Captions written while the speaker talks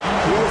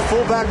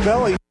fullback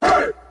belly.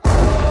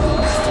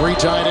 Three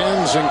tight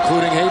ends,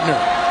 including Hayden.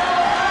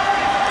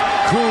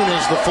 Kuhn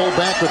is the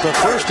fullback with the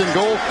first and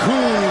goal.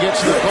 Kuhn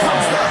gets the ball.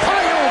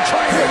 Pyle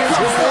trying to his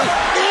way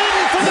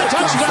in for the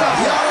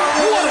touchdown.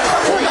 What a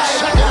great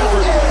second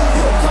effort.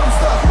 Here comes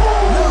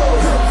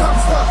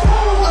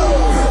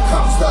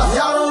the,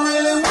 y'all don't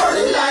really want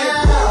it like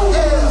that.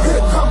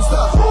 Here comes the,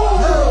 y'all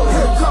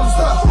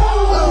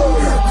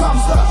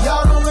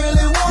don't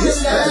really want it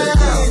like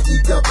that.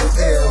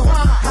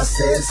 I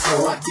said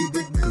so, I keep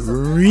it.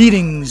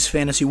 Greetings,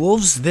 Fantasy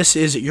Wolves. This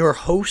is your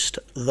host,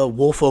 the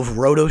Wolf of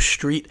Roto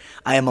Street.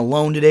 I am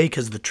alone today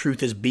because the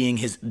truth is being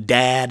his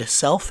dad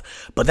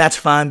self, but that's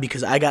fine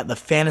because I got the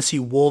Fantasy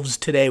Wolves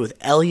today with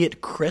Eliot,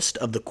 Crist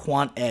of the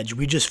Quant Edge.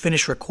 We just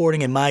finished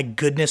recording, and my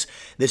goodness,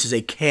 this is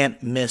a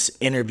can't-miss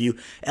interview.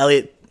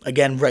 Eliot,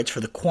 again, writes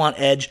for the Quant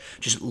Edge,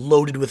 just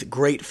loaded with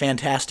great,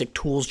 fantastic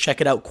tools. Check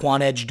it out,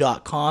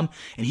 quantedge.com.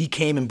 And he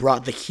came and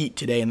brought the heat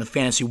today in the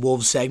Fantasy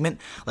Wolves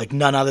segment like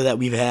none other that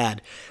we've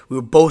had. We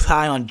were both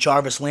high on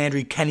Jarvis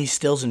Landry, Kenny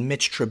Stills, and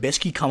Mitch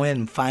Trubisky. Come in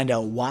and find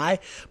out why.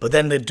 But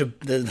then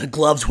the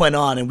gloves went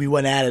on, and we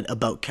went at it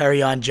about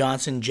Kerryon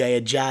Johnson,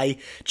 Jay Ajayi,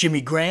 Jimmy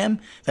Graham.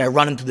 Then I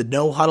run into the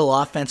no-huddle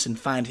offense and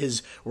find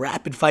his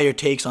rapid-fire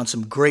takes on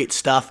some great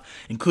stuff,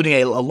 including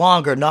a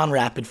longer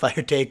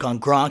non-rapid-fire take on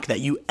Gronk that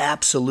you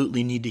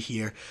absolutely need to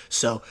hear.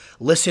 So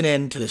listen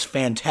in to this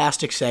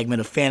fantastic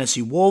segment of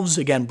Fantasy Wolves,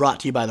 again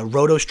brought to you by the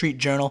Roto Street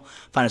Journal.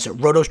 Find us at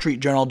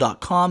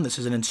rotostreetjournal.com. This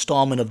is an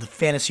installment of the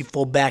Fantasy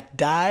Fullback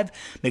Dive.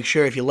 Make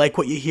sure if you like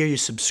what you hear, you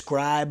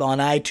subscribe on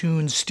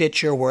iTunes,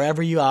 Stitcher,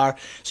 wherever you are,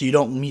 so you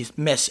don't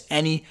miss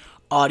any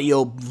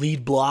audio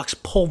lead blocks,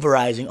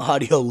 pulverizing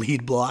audio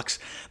lead blocks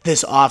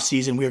this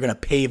offseason. We're going to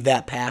pave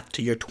that path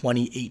to your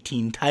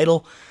 2018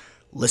 title.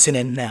 Listen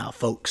in now,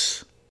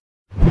 folks.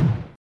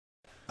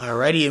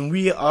 Alrighty, and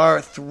we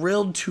are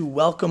thrilled to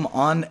welcome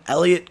on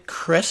Eliot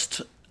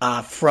Crist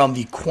from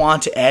the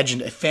Quant Edge,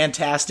 and a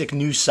fantastic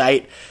new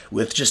site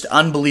with just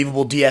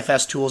unbelievable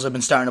DFS tools. I've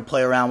been starting to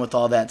play around with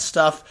all that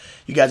stuff.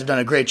 You guys have done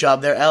a great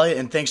job there, Eliot,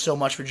 and thanks so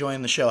much for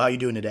joining the show. How are you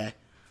doing today?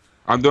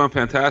 I'm doing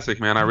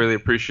fantastic, man. I really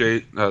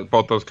appreciate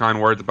both those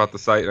kind words about the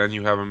site and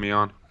you having me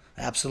on.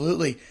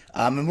 Absolutely.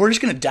 And we're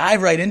just going to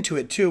dive right into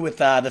it, too, with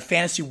the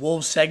Fantasy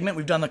Wolves segment.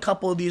 We've done a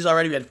couple of these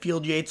already. We had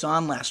Field Yates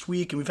on last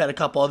week, and we've had a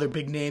couple other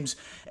big names,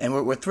 and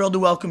we're thrilled to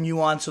welcome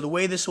you on. So the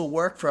way this will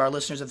work for our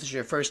listeners, if this is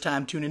your first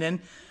time tuning in,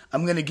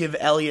 I'm going to give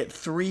Eliot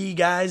three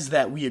guys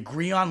that we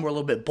agree on, we're a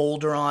little bit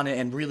bolder on,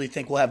 and really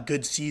think will have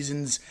good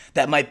seasons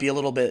that might be a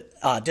little bit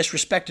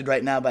disrespected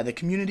right now by the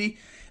community.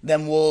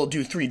 Then we'll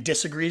do three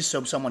disagrees,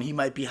 so someone he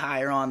might be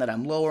higher on that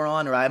I'm lower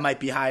on, or I might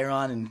be higher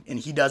on and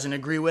he doesn't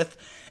agree with.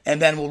 And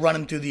then we'll run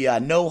him through the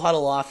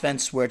no-huddle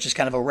offense, where it's just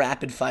kind of a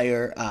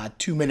rapid-fire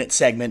 2-minute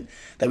segment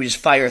that we just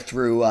fire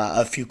through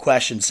a few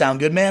questions. Sound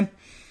good, man?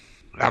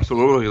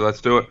 Absolutely. Let's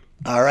do it.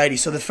 Alrighty,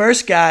 so the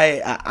first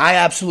guy, I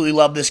absolutely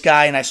love this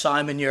guy, and I saw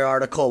him in your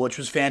article, which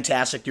was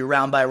fantastic, your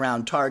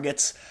round-by-round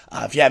targets.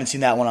 If you haven't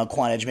seen that one on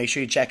Quant Edge, make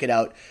sure you check it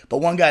out. But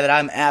one guy that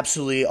I'm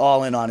absolutely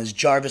all in on is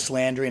Jarvis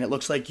Landry, and it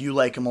looks like you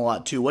like him a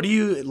lot, too. What are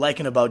you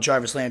liking about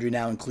Jarvis Landry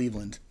now in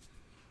Cleveland?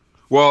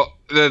 Well,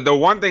 the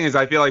one thing is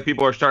I feel like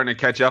people are starting to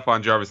catch up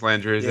on Jarvis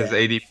Landry as his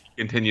ADP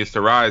continues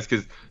to rise,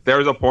 because there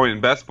was a point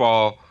in best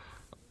ball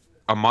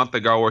a month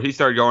ago where he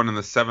started going in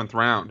the 7th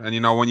round. And,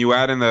 you know, when you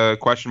add in the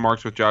question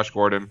marks with Josh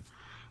Gordon,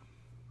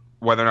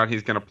 whether or not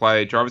he's going to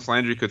play, Jarvis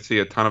Landry could see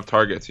a ton of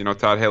targets. You know,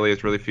 Todd Haley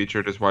has really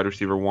featured as wide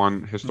receiver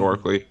 1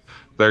 historically.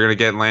 Mm-hmm. They're going to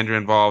get Landry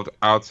involved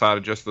outside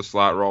of just the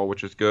slot role,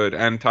 which is good.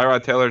 And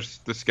Tyrod Taylor's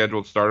the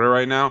scheduled starter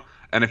right now.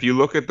 And if you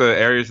look at the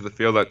areas of the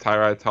field that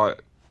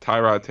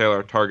Tyrod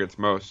Taylor targets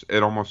most,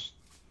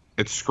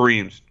 it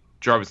screams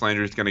Jarvis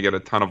Landry is going to get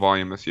a ton of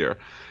volume this year.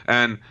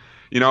 And,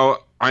 you know,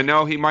 I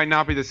know he might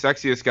not be the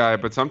sexiest guy,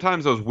 but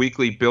sometimes those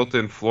weekly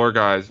built-in floor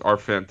guys are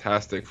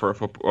fantastic for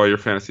your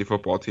fantasy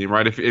football team,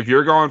 right? If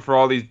you're going for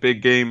all these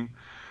big game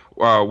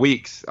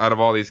weeks out of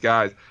all these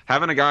guys,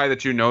 having a guy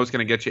that you know is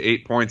going to get you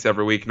 8 points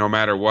every week no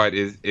matter what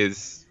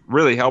is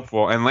really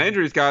helpful. And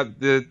Landry's got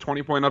the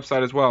 20-point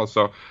upside as well.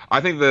 So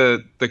I think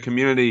the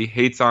community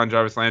hates on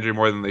Jarvis Landry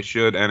more than they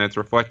should, and it's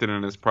reflected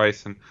in his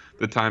price. And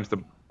the time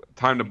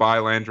to buy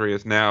Landry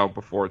is now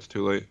before it's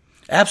too late.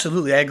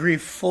 Absolutely. I agree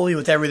fully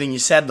with everything you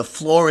said. The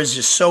floor is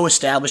just so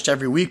established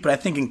every week, but I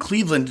think in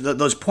Cleveland,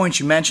 those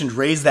points you mentioned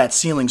raised that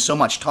ceiling so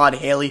much. Todd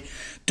Haley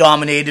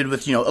dominated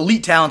with, you know,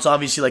 elite talents,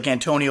 obviously, like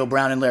Antonio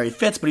Brown and Larry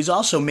Fitz, but he's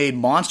also made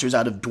monsters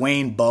out of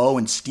Dwayne Bowe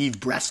and Steve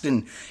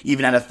Breston,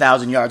 even at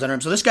 1,000 yards under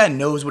him. So this guy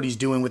knows what he's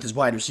doing with his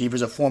wide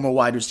receivers, a former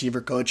wide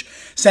receiver coach,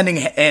 sending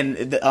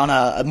and on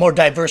a more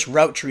diverse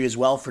route tree as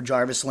well for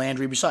Jarvis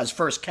Landry. We saw his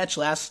first catch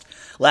last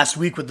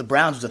week with the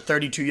Browns was a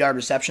 32-yard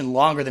reception,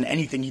 longer than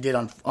anything he did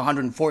on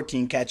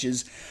 114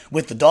 catches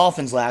with the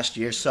Dolphins last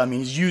year. So, I mean,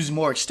 he's used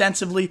more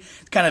extensively,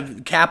 kind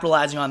of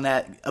capitalizing on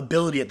that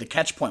ability at the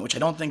catch point, which I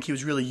don't think he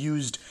was really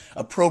used used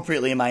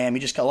appropriately in Miami.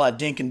 Just got a lot of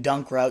dink and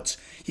dunk routes.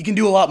 He can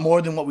do a lot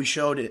more than what he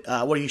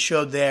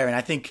showed there, and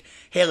I think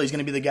Haley's going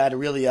to be the guy to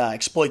really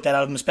exploit that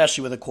out of him,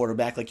 especially with a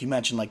quarterback, like you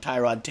mentioned, like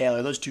Tyrod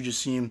Taylor. Those two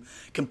just seem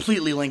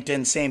completely linked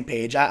in, same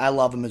page. I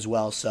love him as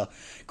well, so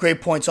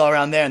great points all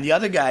around there. And the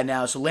other guy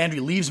now, so Landry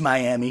leaves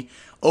Miami,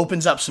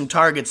 opens up some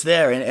targets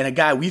there, and a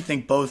guy we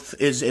think both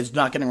is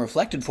not getting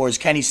reflected for is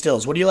Kenny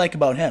Stills. What do you like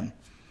about him?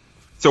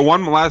 So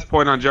one last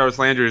point on Jarvis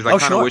Landry is I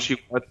kind of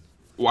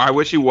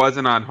wish he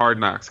wasn't on Hard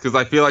Knocks, because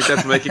I feel like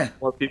that's making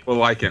more people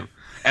like him.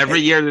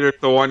 Every year there's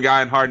the one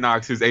guy in Hard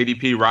Knocks whose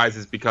ADP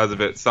rises because of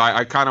it. So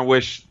I kind of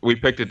wish we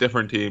picked a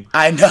different team.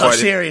 I know,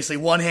 seriously,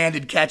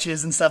 one-handed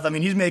catches and stuff. I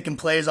mean, he's making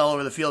plays all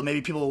over the field.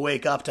 Maybe people will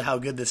wake up to how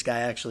good this guy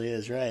actually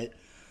is, right?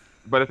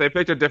 But if they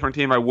picked a different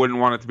team, I wouldn't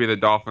want it to be the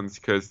Dolphins,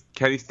 because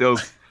Kenny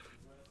Stills,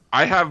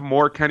 I have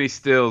more Kenny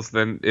Stills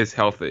than is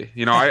healthy.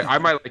 You know, I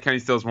might like Kenny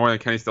Stills more than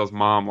Kenny Stills'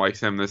 mom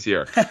likes him this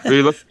year.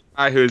 You look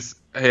at the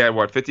guy he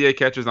had 58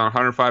 catches on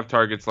 105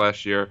 targets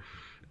last year,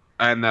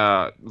 and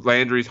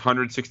Landry's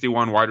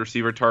 161 wide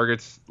receiver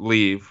targets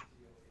leave.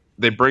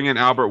 They bring in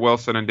Albert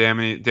Wilson and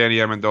Danny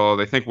Amendola.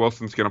 They think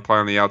Wilson's going to play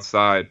on the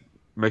outside,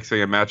 mixing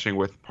and matching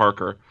with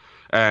Parker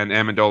and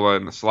Amendola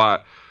in the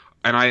slot.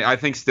 And I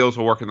think Stills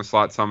will work in the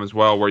slot some as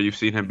well, where you've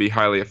seen him be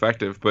highly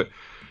effective. But,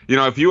 you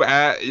know, if you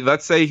add,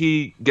 let's say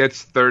he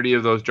gets 30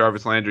 of those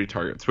Jarvis Landry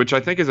targets, which I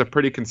think is a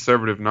pretty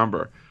conservative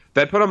number,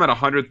 that put him at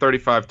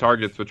 135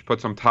 targets, which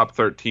puts him top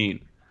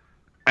 13.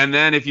 And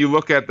then if you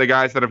look at the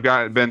guys that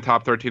have been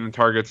top 13 in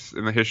targets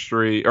in the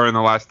history, or in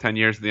the last 10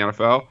 years in the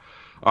NFL,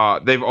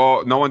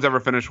 no one's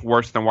ever finished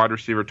worse than wide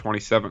receiver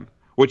 27,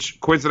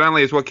 which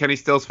coincidentally is what Kenny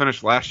Stills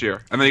finished last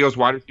year. And then he goes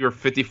wide receiver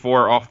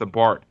 54 off the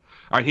board.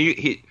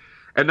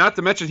 And not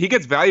to mention, he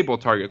gets valuable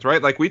targets,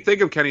 right? Like, we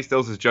think of Kenny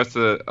Stills as just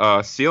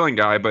a ceiling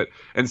guy, but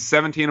in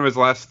 17 of his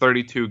last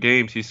 32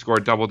 games, he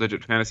scored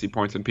double-digit fantasy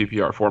points in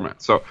PPR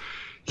format. So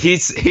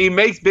he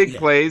makes big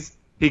plays.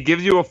 He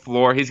gives you a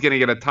floor. He's going to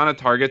get a ton of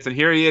targets. And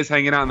here he is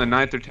hanging out in the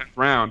 9th or 10th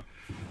round.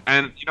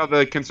 And, you know,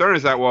 the concern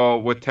is that,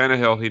 well, with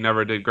Tannehill, he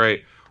never did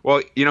great.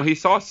 Well, you know, he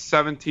saw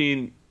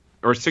 17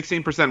 or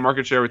 16%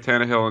 market share with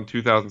Tannehill in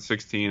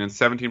 2016 and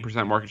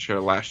 17% market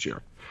share last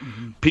year.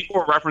 Mm-hmm. People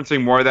were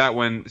referencing more of that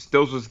when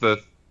Stills was the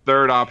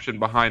third option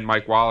behind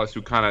Mike Wallace,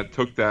 who kind of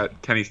took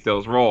that Kenny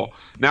Stills role.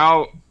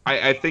 Now,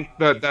 I think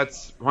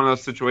that's one of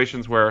those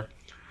situations where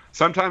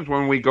sometimes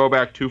when we go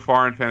back too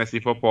far in fantasy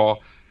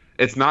football,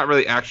 it's not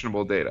really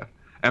actionable data.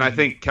 And I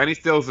think Kenny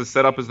Stills is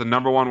set up as the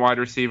number one wide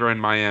receiver in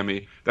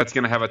Miami that's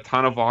going to have a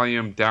ton of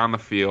volume down the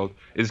field,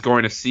 is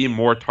going to see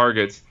more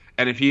targets.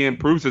 And if he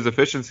improves his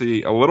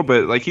efficiency a little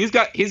bit, like he's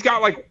got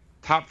like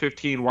top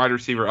 15 wide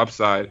receiver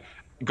upside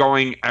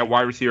going at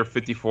wide receiver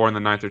 54 in the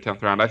 9th or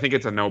 10th round. I think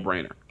it's a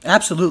no-brainer.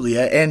 Absolutely.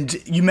 And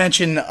you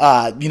mentioned,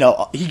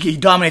 he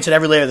dominates at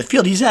every layer of the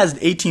field. He's had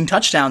 18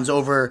 touchdowns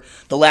over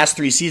the last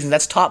 3 seasons.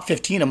 That's top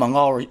 15 among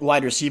all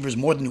wide receivers,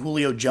 more than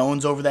Julio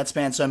Jones over that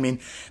span. So, I mean,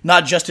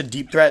 not just a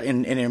deep threat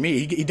in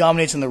intermediate. He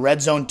dominates in the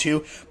red zone,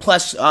 too.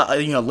 Plus,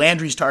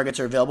 Landry's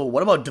targets are available.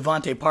 What about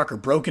Devontae Parker?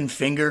 Broken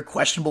finger,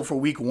 questionable for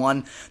week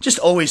 1. Just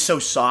always so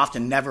soft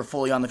and never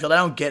fully on the field. I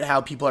don't get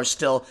how people are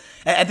still,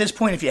 at this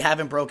point, if you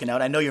haven't broken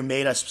out, I know you're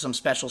made us some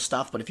special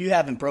stuff, but if you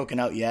haven't broken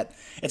out yet,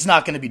 it's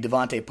not going to be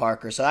Devontae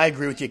Parker. So I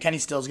agree with you. Kenny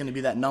Stills is going to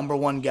be that number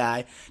one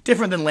guy.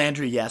 Different than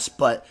Landry, yes,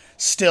 but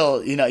still,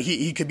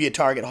 he could be a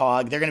target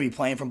hog. They're going to be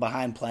playing from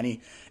behind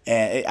plenty.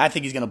 And I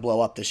think he's going to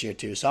blow up this year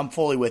too. So I'm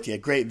fully with you.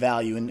 Great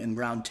value in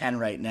round 10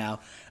 right now.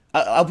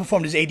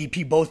 Outperformed his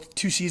ADP both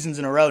 2 seasons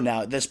in a row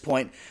now at this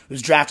point. He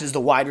was drafted as the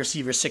wide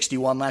receiver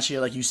 61 last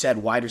year, like you said,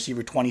 wide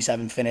receiver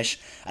 27 finish.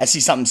 I see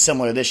something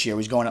similar this year.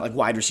 He's going at like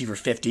wide receiver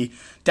 50.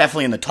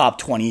 Definitely in the top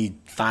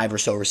 25 or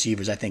so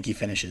receivers, I think he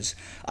finishes.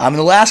 And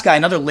the last guy,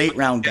 another late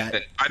round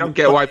guy. I don't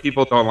get why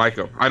people don't like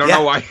him. I don't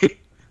know why.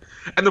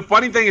 And the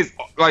funny thing is,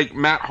 like,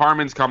 Matt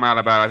Harmon's come out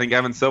about it. I think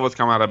Evan Silva's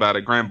come out about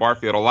it. Graham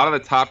Barfield. A lot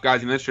of the top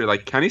guys in the industry,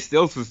 like Kenny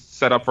Stills was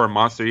set up for a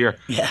monster year.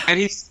 Yeah. And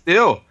he's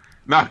still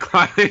not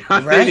climbing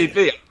on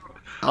ADP.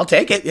 I'll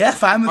take it. Yeah,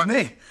 fine with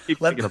me.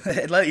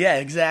 Yeah,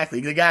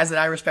 exactly. The guys that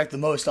I respect the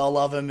most, I'll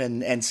love him,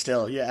 and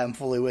still, yeah, I'm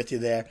fully with you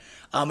there.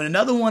 And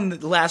another one,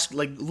 the last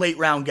late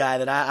round guy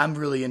that I'm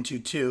really into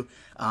too.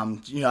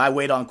 I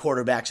wait on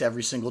quarterbacks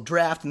every single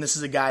draft, and this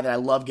is a guy that I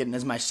love getting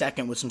as my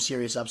second with some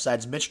serious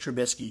upsides, Mitch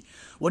Trubisky.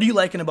 What are you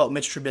liking about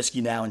Mitch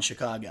Trubisky now in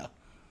Chicago?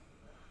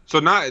 So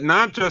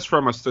not just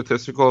from a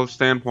statistical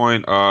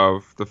standpoint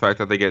of the fact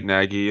that they get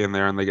Nagy in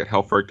there and they get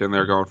Helfrich in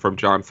there going from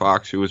John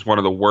Fox, who was one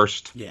of the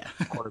worst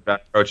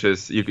quarterback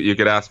coaches you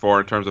could ask for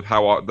in terms of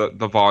how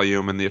the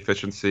volume and the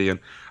efficiency. And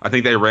I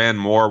think they ran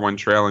more when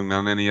trailing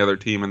than any other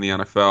team in the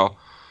NFL.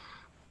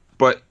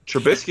 But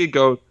Trubisky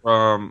goes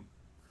from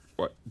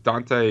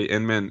Dante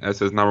Inman as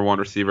his number one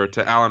receiver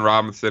to Allen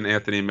Robinson,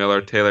 Anthony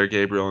Miller, Taylor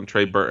Gabriel, and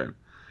Trey Burton.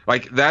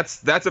 Like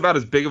that's about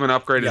as big of an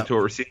upgrade into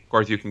a receiving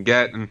core as you can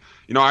get. And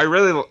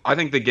I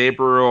think the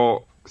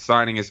Gabriel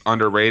signing is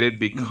underrated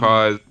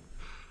because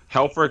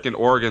Helfrich and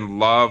Oregon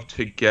love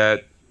to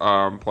get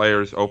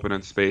players open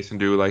in space and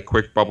do like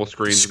quick bubble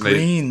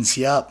screens.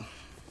 Yep.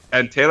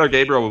 And Taylor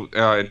Gabriel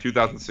in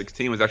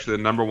 2016 was actually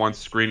the number one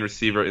screen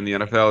receiver in the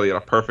NFL. He had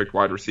a perfect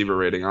wide receiver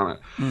rating on it.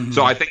 Mm-hmm.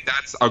 So I think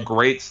that's a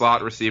great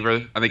slot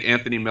receiver. I think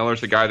Anthony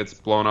Miller's a guy that's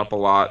blown up a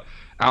lot.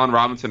 Allen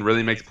Robinson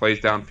really makes plays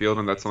downfield,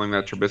 and that's something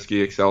that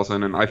Trubisky excels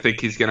in. And I think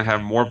he's going to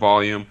have more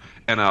volume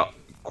and a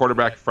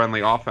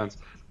quarterback-friendly offense.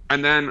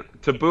 And then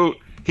to boot,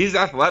 he's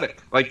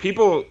athletic. Like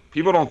people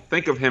don't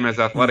think of him as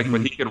athletic,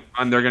 but he can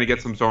run. They're going to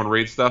get some zone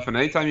read stuff. And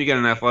anytime you get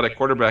an athletic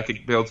quarterback,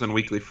 it builds in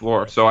weekly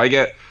floor. So I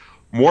get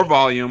more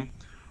volume,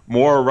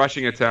 more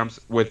rushing attempts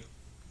with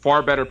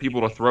far better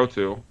people to throw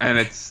to.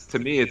 And to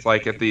me, it's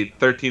like at the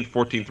 13th,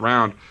 14th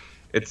round,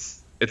 it's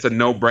a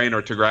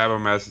no-brainer to grab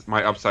him as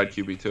my upside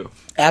QB2.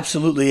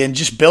 Absolutely, and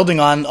just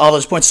building on all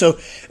those points. So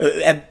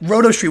at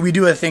Roto Street, we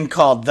do a thing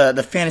called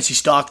the fantasy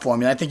stock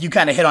formula. I think you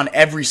kind of hit on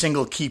every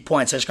single key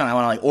point, so I just kind of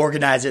want to like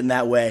organize it in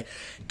that way.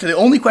 So the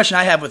only question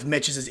I have with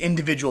Mitch is his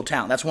individual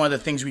talent. That's one of the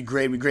things we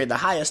grade. We grade the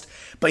highest,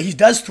 but he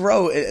does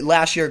throw,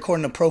 last year,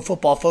 according to Pro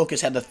Football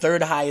Focus, had the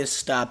third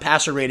highest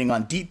passer rating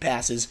on deep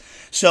passes.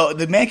 So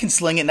the man can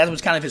sling it, and that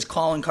was kind of his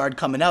calling card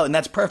coming out, and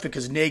that's perfect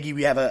because Nagy,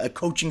 we have a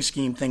coaching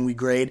scheme thing we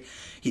grade.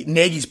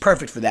 Nagy's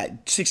perfect for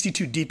that.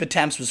 62 deep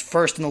attempts, was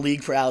first in the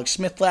league for Alex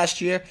Smith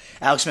last year.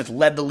 Alex Smith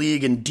led the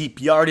league in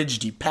deep yardage,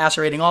 deep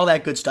passer rating, all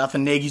that good stuff.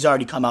 And Nagy's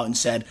already come out and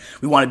said,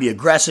 we want to be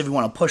aggressive. We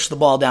want to push the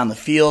ball down the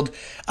field.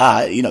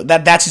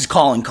 That's his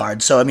calling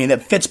card. So, I mean,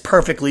 that fits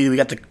perfectly. We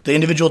got the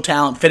individual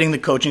talent fitting the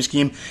coaching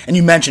scheme. And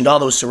you mentioned all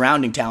those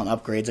surrounding talent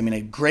upgrades. I mean,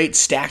 a great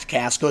stacked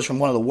cast, goes from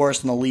one of the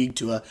worst in the league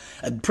to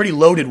a pretty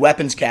loaded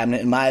weapons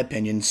cabinet, in my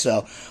opinion.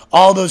 So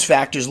all those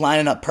factors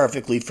lining up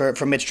perfectly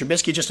for Mitch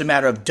Trubisky. Just a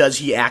matter of, does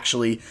he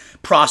actually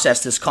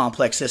process this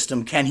complex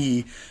system? Can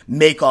he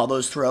make all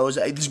those throws?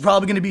 There's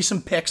probably going to be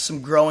some picks,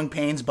 some growing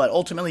pains, but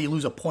ultimately you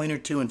lose a point or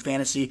two in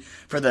fantasy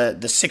for the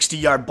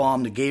 60-yard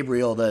bomb to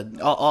Gabriel,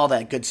 all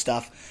that good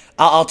stuff.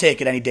 I'll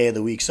take it any day of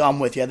the week. So I'm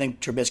with you. I think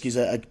Trubisky's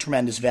a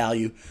tremendous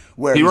value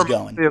where he's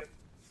going.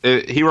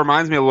 He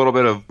reminds me a little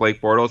bit of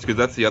Blake Bortles because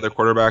that's the other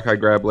quarterback I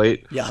grabbed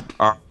late. Yeah.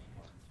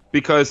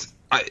 Because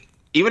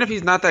even if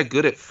he's not that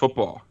good at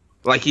football,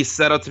 like he's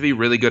set up to be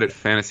really good at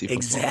fantasy football.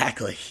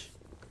 Exactly.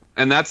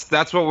 And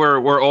that's what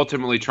we're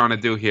ultimately trying to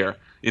do here.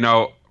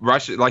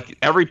 Rush, like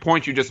every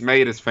point you just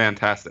made is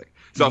fantastic.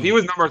 So if he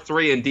was number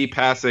 3 in deep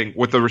passing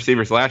with the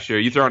receivers last year,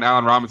 you throw in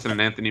Allen Robinson and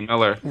Anthony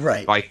Miller,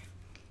 right?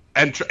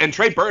 And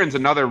Trey Burton's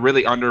another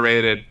really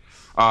underrated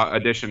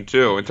addition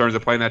too in terms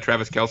of playing that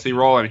Travis Kelce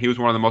role. I mean, he was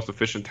one of the most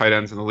efficient tight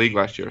ends in the league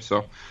last year.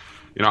 So,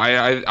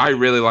 I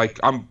really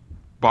I'm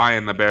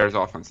buying the Bears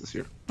offense this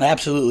year.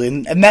 Absolutely,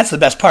 and that's the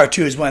best part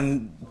too, is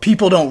when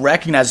people don't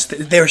recognize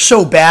they're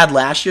so bad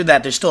last year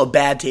that there's still a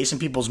bad taste in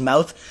people's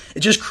mouth. It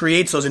just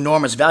creates those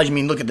enormous values. I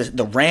mean, look at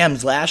the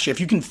Rams last year. If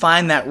you can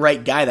find that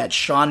right guy, that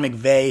Sean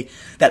McVay,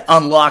 that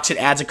unlocks it,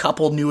 adds a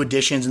couple new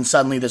additions, and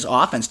suddenly this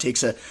offense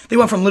they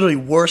went from literally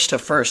worst to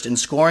first in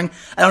scoring.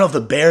 I don't know if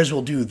the Bears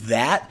will do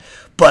that,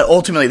 but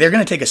ultimately they're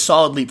going to take a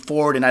solid leap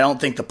forward, and I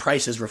don't think the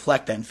prices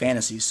reflect that in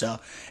fantasy. So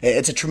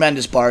it's a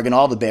tremendous bargain.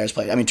 All the Bears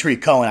play. I mean,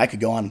 Tariq Cohen, I could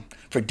go on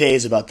for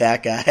days about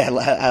that guy.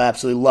 I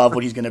absolutely love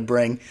what he's going to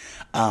bring.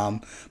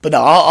 But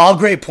no, all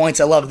great points.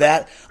 I love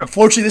that.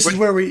 Unfortunately, this is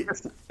where we...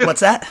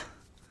 What's that?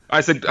 I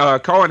said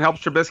Cohen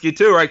helps Trubisky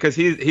too, right? Because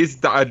he's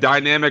a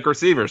dynamic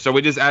receiver. So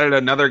we just added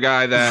another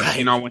guy that,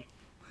 when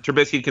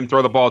Trubisky can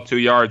throw the ball 2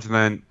 yards and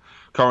then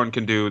Cohen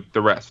can do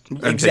the rest.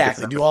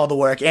 Exactly, do all the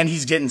work. And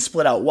he's getting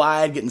split out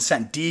wide, getting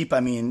sent deep. I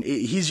mean,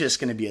 he's just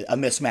going to be a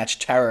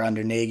mismatched terror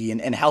under Nagy.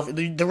 And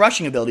the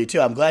rushing ability, too.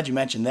 I'm glad you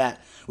mentioned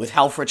that. With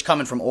Helfrich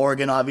coming from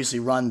Oregon, obviously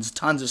runs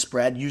tons of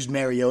spread, used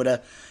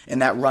Mariota in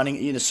that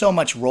running, so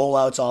much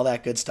rollouts, all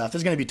that good stuff.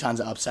 There's going to be tons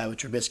of upside with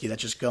Trubisky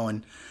that's just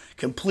going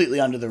completely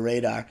under the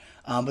radar.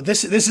 But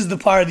this is the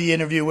part of the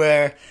interview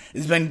where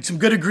there's been some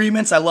good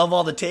agreements. I love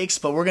all the takes,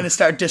 but we're going to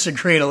start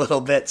disagreeing a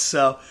little bit.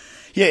 So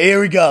yeah,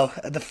 here we go.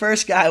 The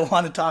first guy I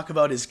want to talk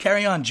about is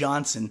Kerryon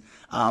Johnson.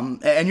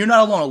 And you're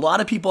not alone. A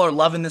lot of people are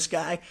loving this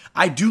guy.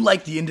 I do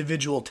like the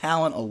individual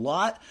talent a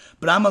lot,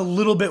 but I'm a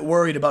little bit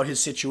worried about his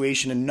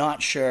situation and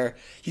not sure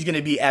he's going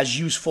to be as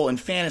useful in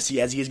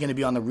fantasy as he is going to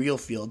be on the real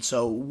field.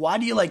 So why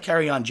do you like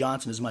Kerryon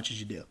Johnson as much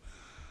as you do?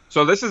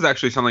 So this is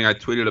actually something I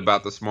tweeted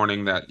about this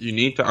morning, that you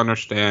need to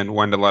understand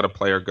when to let a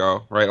player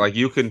go, right? Like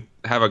you can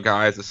have a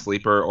guy as a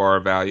sleeper or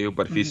a value,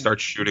 but if he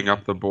starts shooting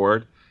up the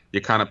board,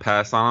 you kind of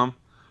pass on him.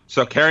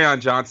 So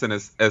Kerryon Johnson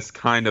is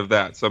kind of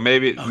that. So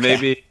maybe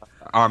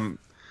I'm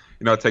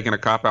taking a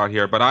cop out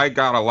here, but I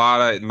got a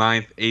lot of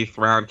 9th, 8th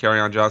round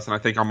Kerryon Johnson. I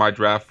think on my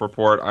draft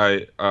report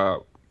I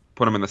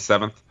put him in the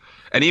 7th,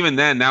 and even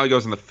then now he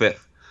goes in the 5th.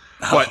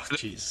 Oh,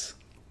 jeez.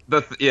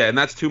 And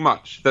that's too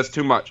much. That's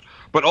too much.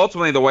 But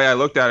ultimately, the way I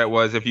looked at it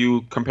was, if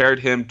you compared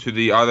him to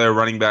the other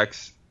running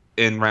backs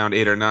in round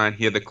 8 or 9,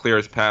 he had the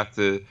clearest path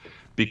to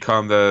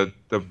become the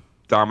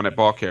dominant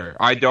ball carrier.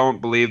 I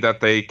don't believe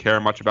that they care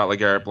much about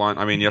LeGarrette Blount.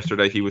 I mean,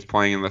 yesterday he was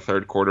playing in the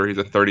third quarter. He's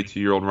a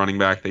 32-year-old running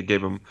back. They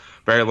gave him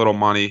very little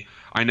money.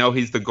 I know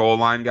he's the goal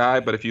line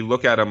guy, but if you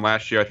look at him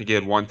last year, I think he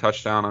had 1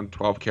 touchdown on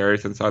 12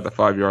 carries inside the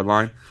 5-yard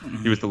line.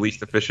 He was the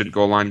least efficient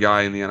goal line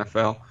guy in the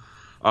NFL.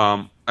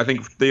 I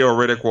think Theo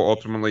Riddick will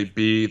ultimately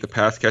be the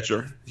pass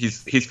catcher.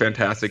 He's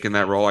fantastic in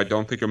that role. I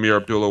don't think Amir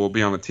Abdullah will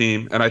be on the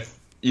team. And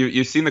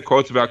you've seen the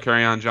quotes about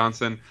Kerryon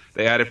Johnson.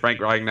 They added Frank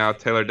Reich now.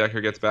 Taylor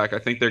Decker gets back. I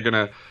think they're going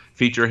to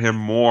feature him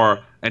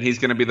more, and he's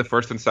going to be the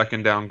first and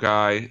second down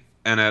guy.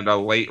 And at a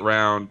late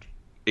round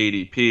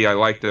ADP, I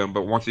liked him,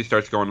 but once he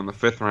starts going in the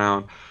 5th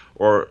round,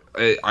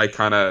 I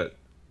kind of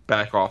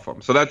back off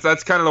him. So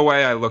that's kind of the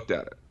way I looked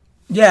at it.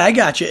 Yeah, I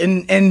got you.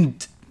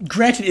 And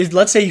granted,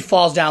 let's say he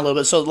falls down a little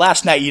bit. So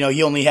last night,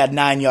 he only had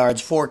 9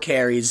 yards, 4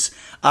 carries.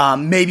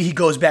 Maybe he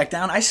goes back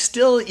down. I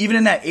still, even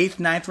in that 8th,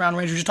 9th round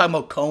range, we're just talking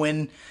about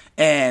Cohen,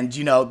 and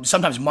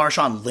sometimes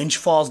Marshawn Lynch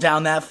falls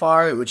down that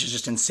far, which is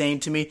just insane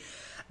to me.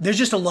 There's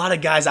just a lot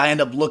of guys I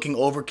end up looking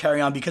over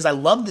Kerryon because I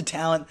love the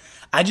talent.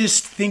 I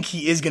just think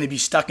he is going to be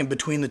stuck in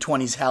between the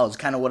 20s hell is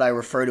kind of what I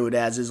refer to it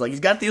as. Is like he's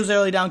got those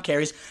early down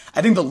carries.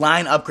 I think the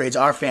line upgrades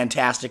are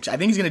fantastic. I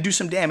think he's going to do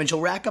some damage. He'll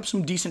rack up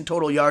some decent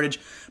total yardage,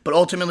 but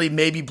ultimately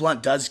maybe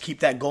Blunt does keep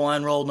that goal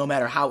line roll no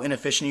matter how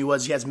inefficient he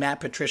was. He has Matt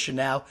Patricia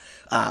now,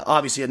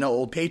 obviously an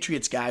old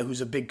Patriots guy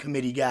who's a big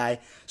committee guy.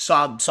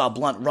 Saw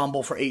Blunt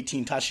rumble for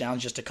 18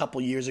 touchdowns just a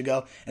couple years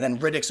ago, and then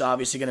Riddick's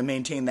obviously going to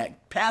maintain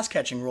that pass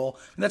catching role.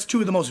 And that's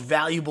two of the most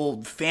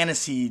valuable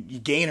fantasy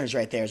gainers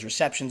right there is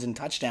receptions and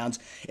touchdowns.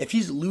 If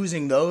he's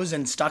losing those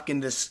and stuck in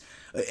this,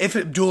 if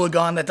Abdullah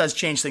gone, that does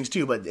change things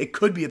too, but it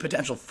could be a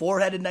potential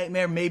 4-headed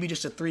nightmare, maybe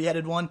just a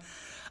 3-headed one.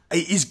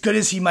 As good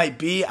as he might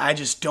be, I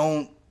just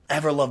don't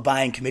ever love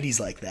buying committees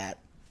like that.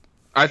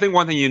 I think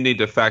one thing you need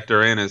to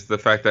factor in is the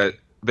fact that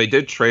they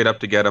did trade up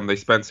to get him. They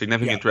spent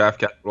significant draft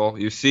capital.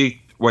 You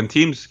see, when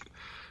teams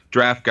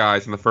draft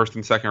guys in the 1st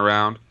and 2nd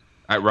round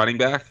at running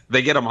back,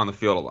 they get him on the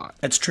field a lot.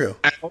 That's true.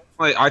 And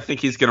ultimately, I think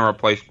he's going to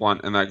replace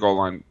Blunt in that goal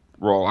line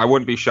role. I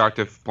wouldn't be shocked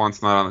if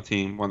Blunt's not on the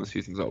team when the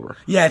season's over.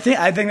 Yeah, I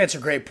think that's a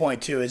great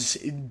point too. Is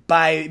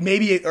by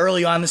maybe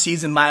early on in the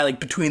season, my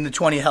between the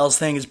 20 hells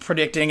thing is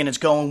predicting and it's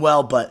going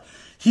well, but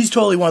he's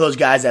totally one of those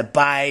guys that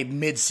by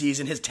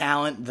mid-season, his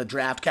talent, the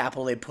draft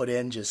capital they put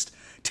in, just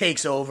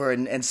takes over,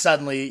 and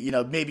suddenly,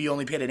 maybe you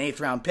only paid an 8th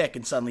round pick,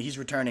 and suddenly he's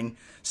returning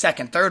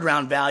 2nd, 3rd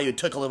round value. It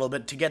took a little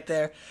bit to get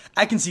there.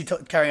 I can see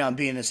Kerryon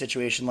being in a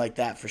situation like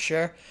that for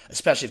sure,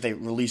 especially if they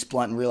release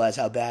Blunt and realize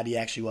how bad he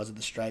actually was at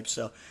the Stripes.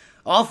 So,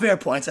 all fair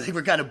points. I think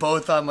we're kind of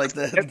both on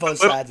the both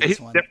sides of this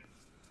one.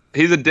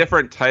 He's a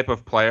different type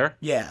of player.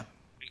 Yeah.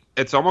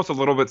 It's almost a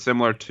little bit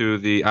similar to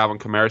the Alvin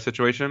Kamara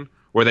situation,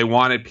 where they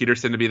wanted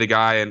Peterson to be the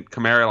guy, and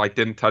Kamara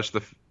didn't touch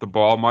the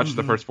ball much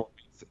the first 4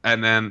 weeks,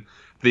 and then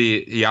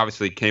he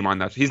obviously came on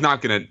that. He's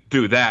not going to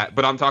do that,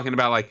 but I'm talking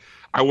about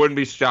I wouldn't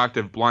be shocked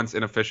if Blunt's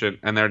inefficient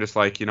and they're just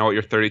like, you know what,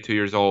 you're 32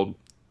 years old.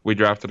 We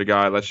drafted a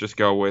guy. Let's just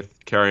go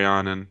with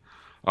Kerryon and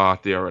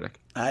Theo Riddick.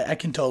 I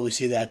can totally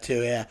see that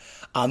too. Yeah,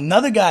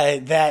 another guy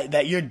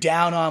that you're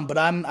down on, but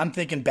I'm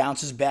thinking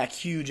bounces back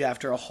huge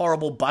after a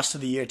horrible bust of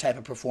the year type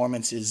of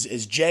performance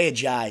is Jay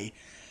Ajayi.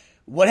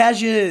 What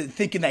has you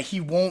thinking that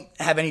he won't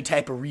have any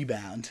type of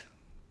rebound?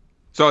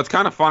 So it's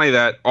kind of funny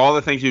that all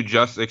the things you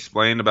just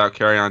explained about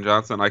Kerryon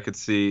Johnson, I could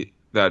see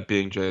that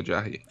being Jay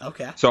Ajayi.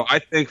 Okay. So I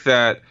think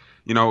that,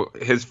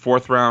 his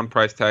 4th round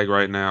price tag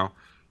right now,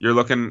 you're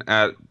looking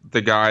at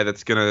the guy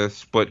that's going to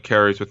split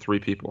carries with 3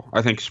 people.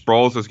 I think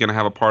Sproles is going to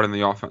have a part in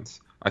the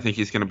offense. I think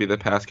he's going to be the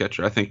pass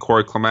catcher. I think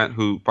Corey Clement,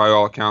 who by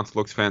all accounts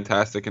looks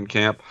fantastic in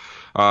camp,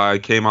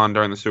 came on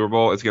during the Super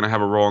Bowl, is going to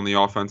have a role in the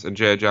offense, and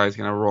Jay Ajayi is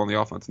going to have a role in the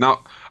offense.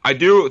 Now, I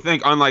do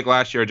think, unlike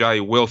last year,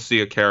 Ajayi will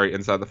see a carry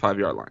inside the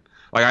 5-yard line.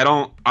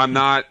 I'm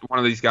not one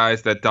of these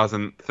guys that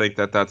doesn't think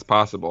that that's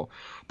possible.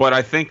 But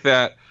I think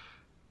that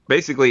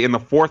basically in the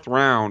 4th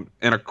round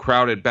in a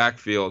crowded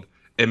backfield,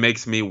 it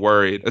makes me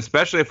worried,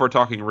 especially if we're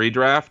talking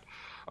redraft.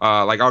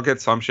 I'll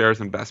get some shares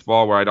in best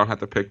ball where I don't have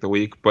to pick the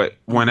week, but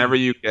whenever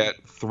you get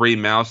 3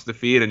 mouths to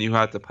feed and you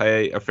have to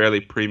pay a fairly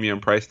premium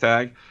price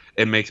tag,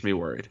 it makes me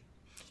worried.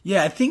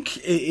 Yeah, I think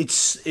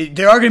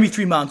there are going to be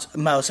 3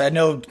 mouths. I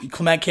know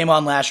Clement came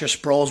on last year.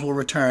 Sproles will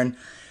return.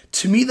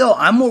 To me, though,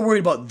 I'm more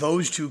worried about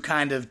those two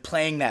kind of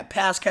playing that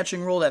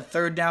pass-catching role, that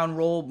 3rd down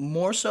role,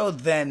 more so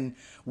than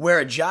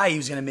where Ajayi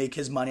is going to make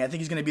his money. I think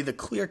he's going to be the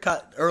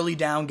clear-cut early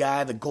down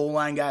guy, the goal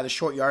line guy, the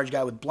short yardage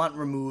guy with Blunt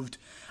removed.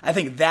 I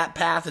think that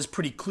path is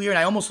pretty clear, and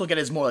I almost look at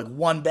it as more like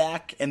 1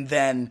 back and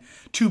then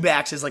 2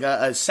 backs as like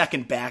a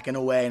second back in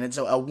a way, and it's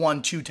a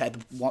 1-2 type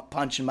of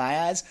punch in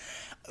my eyes.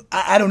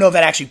 I don't know if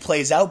that actually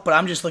plays out, but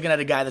I'm just looking at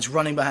a guy that's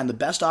running behind the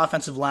best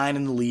offensive line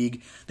in the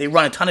league. They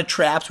run a ton of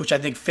traps, which I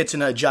think fits in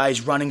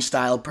Ajayi's running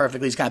style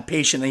perfectly. He's kind of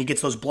patient, and he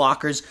gets those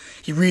blockers.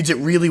 He reads it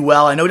really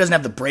well. I know he doesn't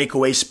have the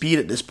breakaway speed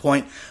at this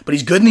point, but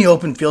he's good in the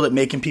open field at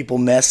making people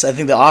miss. I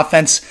think the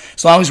offense,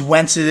 as long as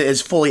Wentz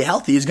is fully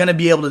healthy, is going to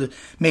be able to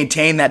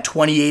maintain that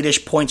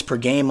 28-ish points per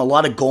game. A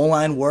lot of goal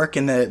line work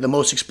in the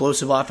most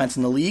explosive offense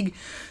in the league.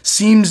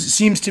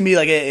 Seems to me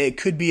like it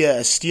could be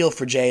a steal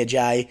for Jay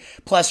Ajayi.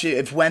 Plus,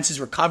 if Wentz is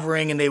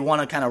recovering and they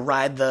want to kind of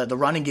ride the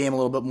running game a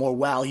little bit more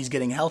while he's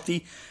getting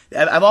healthy,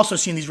 I've also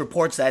seen these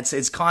reports that it's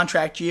his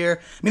contract year.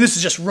 I mean, this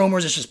is just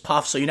rumors, it's just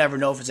puff, so you never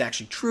know if it's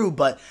actually true,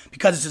 but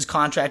because it's his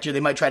contract year,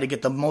 they might try to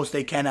get the most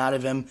they can out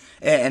of him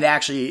and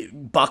actually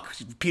buck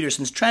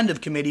Peterson's trend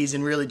of committees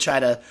and really try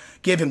to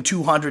give him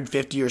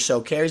 250 or so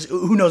carries.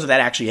 Who knows if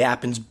that actually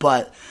happens,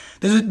 but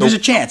there's a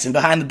chance. And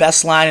behind the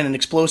best line and an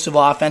explosive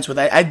offense,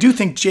 I do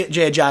think Jay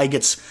Ajayi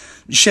gets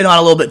shit on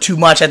a little bit too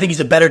much. I think he's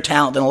a better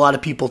talent than a lot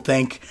of people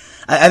think.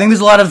 I think there's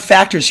a lot of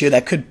factors here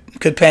that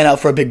could pan out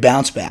for a big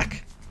bounce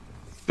back.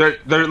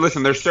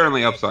 Listen, there's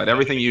certainly upside.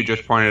 Everything you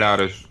just pointed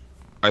out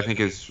I think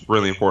is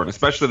really important,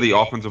 especially the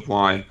offensive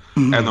line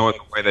and the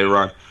way they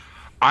run.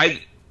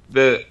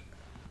 The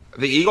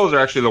Eagles are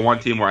actually the one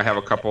team where I have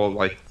a couple of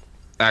like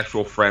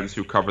actual friends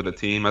who cover the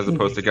team as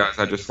opposed to guys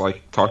I just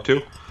like talk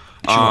to.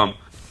 Sure.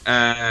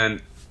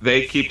 And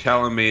they keep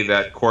telling me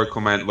that Corey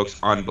Clement looks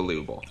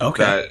unbelievable.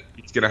 Okay. That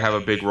he's going to have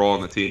a big role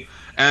in the team.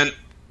 And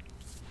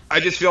I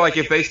just feel like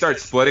if they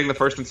start splitting the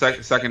first and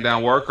second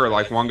down work, or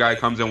like one guy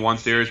comes in one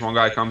series, one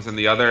guy comes in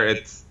the other,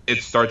 it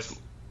starts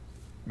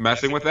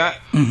messing with that.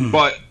 Mm-hmm.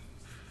 But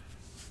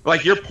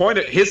like your point,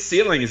 his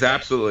ceiling is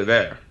absolutely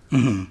there,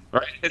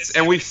 right?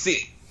 And we've seen,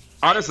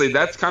 honestly,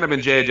 that's kind of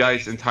been Jay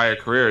Ajayi's entire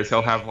career. Is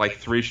he'll have like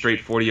 3 straight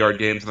 40-yard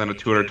games and then a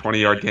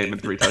 220-yard game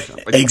and 3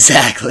 touchdowns. Like,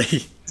 exactly.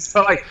 He's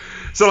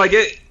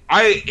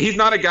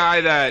not a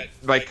guy that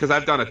like, because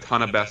I've done a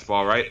ton of best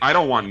ball, right? I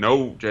don't want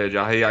no Jay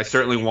Ajayi. I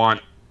certainly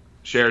want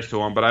shares to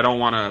him, but I don't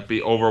want to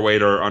be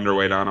overweight or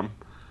underweight on him.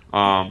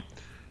 I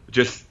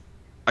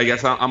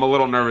guess I'm a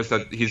little nervous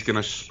that he's going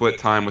to split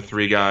time with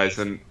 3 guys,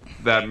 and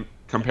that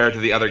compared to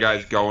the other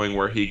guys going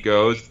where he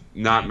goes,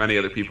 not many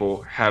other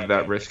people have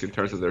that risk in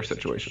terms of their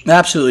situation.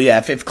 Absolutely,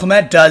 yeah. If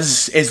Clement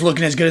is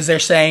looking as good as they're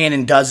saying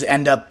and does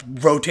end up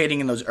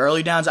rotating in those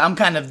early downs, I'm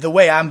kind of, the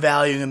way I'm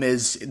valuing him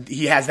is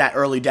he has that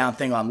early down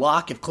thing on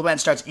lock. If Clement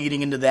starts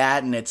eating into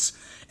that and it's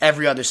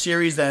every other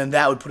series, then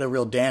that would put a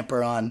real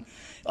damper on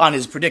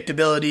his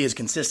predictability, his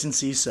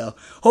consistency. So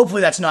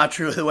hopefully that's not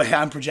true the way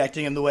I'm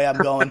projecting him, the way I'm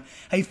going.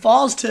 He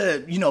falls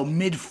to,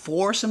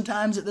 mid-4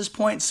 sometimes at this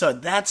point. So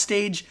at that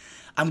stage,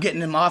 I'm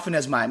getting him often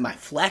as my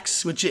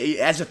flex, which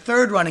as a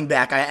third running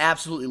back, I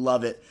absolutely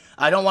love it.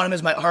 I don't want him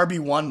as my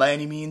RB1 by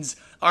any means.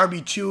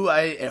 RB2,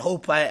 I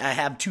hope I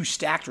have 2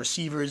 stacked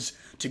receivers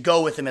to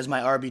go with him as my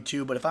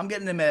RB2. But if I'm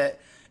getting him at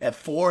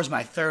 4 as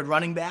my third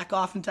running back,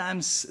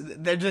 oftentimes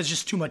there's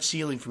just too much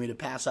ceiling for me to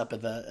pass up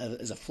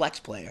as a flex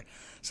player.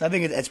 So I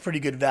think it's pretty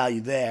good value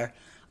there.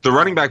 The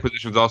running back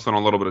position is also in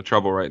a little bit of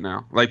trouble right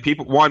now. Like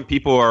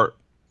people are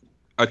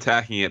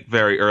attacking it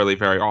very early,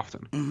 very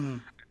often. Mm-hmm.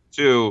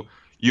 2,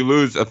 you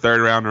lose a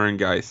third rounder in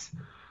Geis.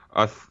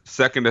 A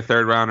second to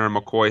third rounder in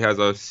McCoy has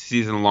a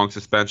season-long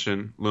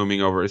suspension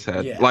looming over his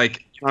head. Yeah. Like,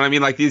 you know what I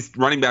mean? Like, these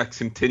running backs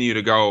continue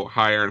to go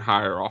higher and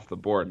higher off the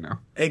board now.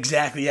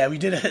 Exactly, yeah. We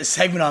did a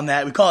segment on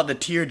that. We call it the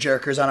tier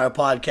jerkers on our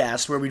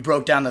podcast, where we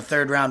broke down the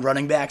third-round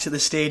running backs at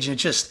this stage, and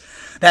it's just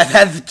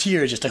that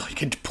tier is just a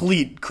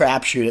complete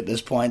crapshoot at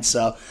this point.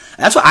 So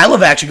that's why I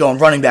love actually going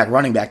running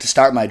back to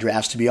start my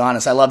drafts, to be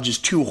honest. I love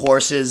just 2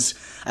 horses.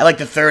 I like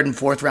the third and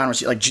fourth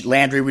round, like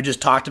Landry we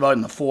just talked about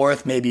in the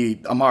 4th,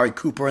 maybe Amari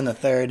Cooper in the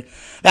 3rd.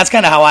 That's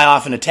kind of how I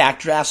often attack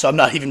drafts, so I'm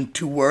not even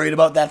too worried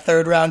about that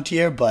third round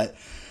tier, but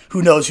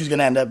who knows who's going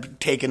to end up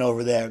taking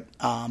over there.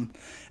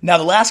 Now,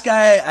 the last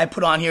guy I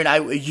put on here,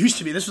 and it used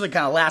to be, this was a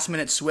kind of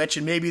last-minute switch,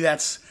 and maybe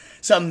that's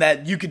something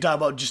that you could talk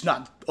about, just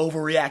not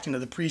overreacting to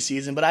the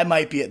preseason, but I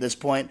might be at this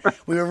point.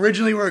 We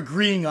originally were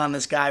agreeing on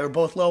this guy. We're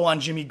both low on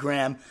Jimmy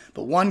Graham,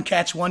 but 1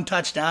 catch, 1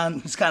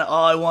 touchdown is kind of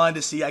all I wanted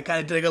to see. I kind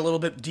of dug a little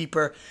bit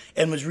deeper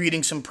and was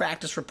reading some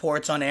practice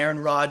reports on Aaron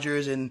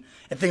Rodgers and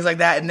things like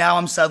that, and now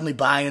I'm suddenly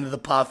buying into the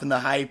puff and the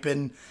hype,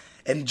 and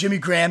Jimmy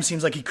Graham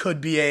seems like he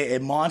could be a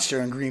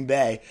monster in Green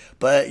Bay,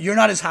 but you're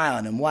not as high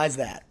on him. Why is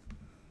that?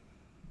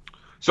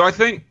 So I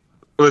think,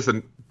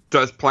 listen,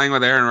 does playing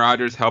with Aaron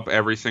Rodgers help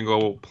every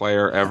single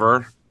player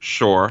ever?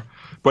 Sure.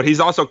 But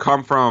he's also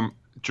come from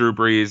Drew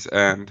Brees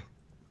and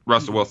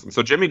Russell Wilson.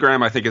 So Jimmy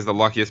Graham, I think, is the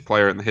luckiest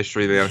player in the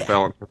history of the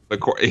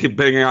NFL.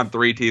 Being on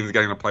 3 teams,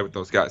 getting to play with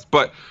those guys.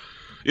 But,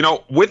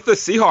 with the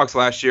Seahawks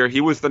last year, he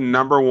was the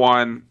number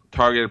 1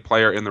 targeted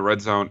player in the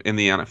red zone in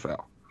the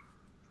NFL.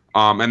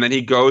 And then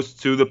he goes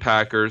to the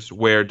Packers,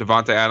 where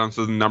Devontae Adams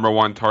was the number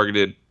 1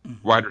 targeted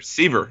wide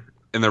receiver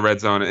in the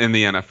red zone in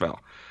the NFL.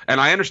 And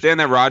I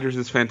understand that Rodgers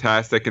is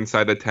fantastic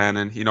inside the 10,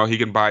 and he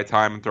can buy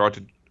time and throw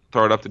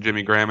it up to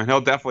Jimmy Graham, and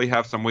he'll definitely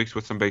have some weeks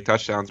with some big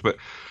touchdowns. But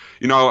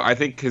I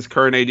think his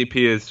current ADP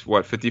is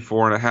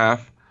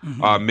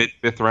 54.5,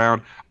 mid-5th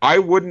round. I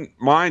wouldn't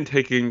mind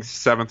taking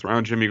 7th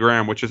round Jimmy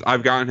Graham, which is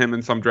I've gotten him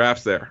in some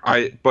drafts there.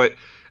 But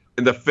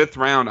in the 5th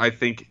round, I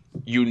think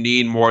you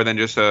need more than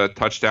just a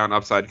touchdown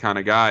upside kind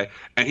of guy,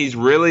 and he's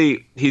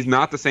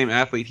not the same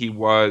athlete he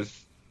was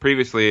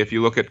previously. If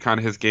you look at kind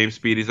of his game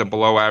speed, he's a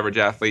below average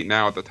athlete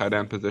now at the tight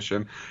end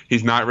position.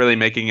 He's not really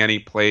making any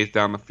plays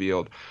down the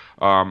field.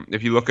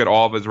 If you look at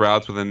all of his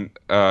routes with an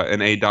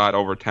A-dot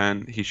over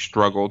 10, he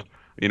struggled.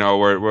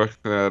 Where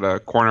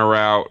the corner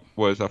route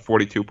was a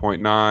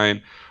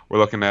 42.9, We're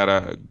looking at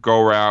a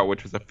go route,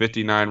 which was a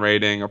 59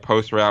 rating. A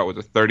post route was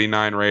a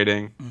 39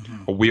 rating.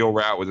 A wheel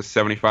route was a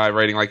 75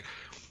 rating. Like,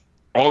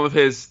 all of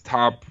his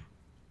top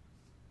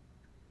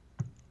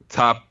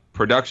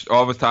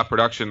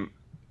production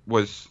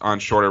was on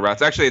shorter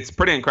routes. Actually, it's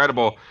pretty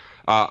incredible.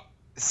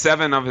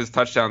 7 of his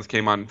touchdowns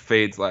came on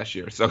fades last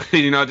year. So,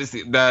 just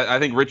that, I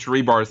think Rich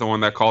Rebar is the one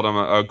that called him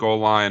a goal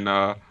line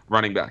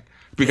running back,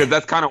 because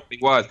that's kind of what he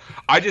was.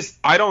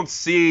 I don't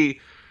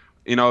see,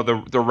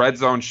 the red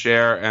zone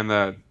share and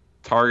the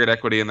target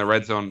equity in the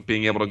red zone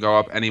being able to go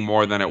up any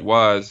more than it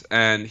was.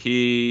 And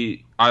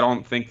I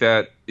don't think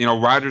that,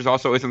 Rodgers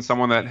also isn't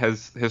someone that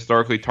has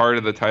historically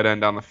targeted the tight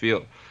end down the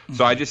field.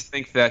 So I just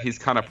think that he's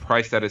kind of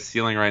priced at his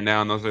ceiling right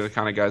now, and those are the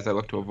kind of guys I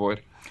look to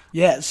avoid.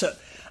 Yeah, so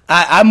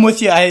I'm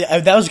with you.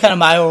 That was kind of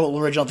my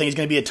original thing. He's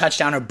going to be a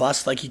touchdown or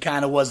bust like he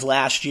kind of was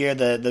last year.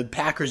 The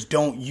Packers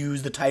don't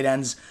use the tight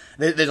ends.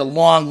 There's a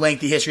long,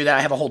 lengthy history of that.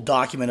 I have a whole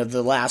document of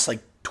the last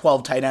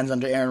 12 tight ends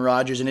under Aaron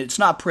Rodgers, and it's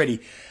not pretty.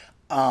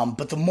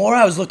 But the more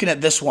I was looking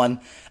at this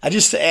one, and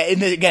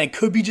again, it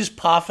could be just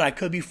puff, and I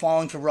could be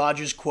falling for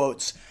Rodgers'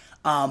 quotes.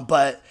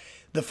 But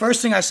the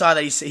first thing I saw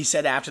that he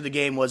said after the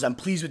game was, "I'm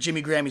pleased with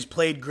Jimmy Graham. He's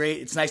played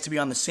great. It's nice to be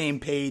on the same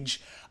page."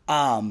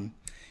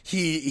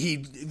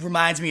 He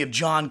reminds me of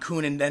John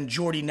Kuhn and then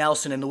Jordy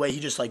Nelson in the way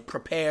he just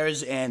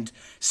prepares and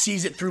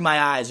sees it through my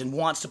eyes and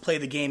wants to play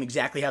the game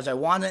exactly as I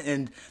want it.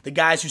 And the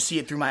guys who see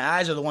it through my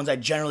eyes are the ones I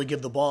generally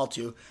give the ball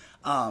to.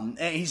 And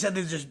he said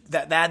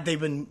that they've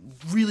been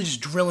really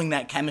just drilling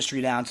that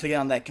chemistry down to get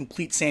on that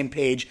complete same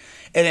page.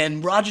 And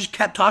then Rodgers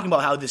kept talking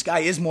about how this guy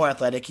is more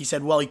athletic. He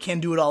said, well, he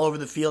can do it all over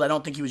the field. I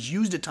don't think he was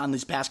used a ton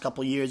these past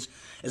couple of years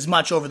as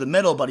much over the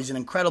middle, but he's an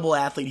incredible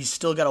athlete. He's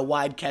still got a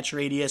wide catch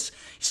radius.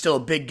 He's still a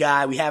big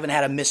guy. We haven't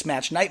had a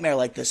mismatch nightmare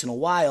like this in a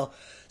while.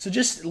 So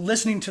just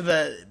listening to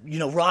the,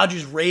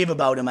 Rodgers rave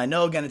about him, I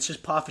know, again, it's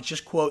just puff, it's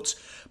just quotes,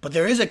 but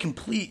there is a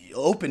complete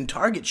open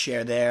target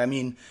share there. I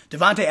mean,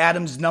 Devontae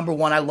Adams, number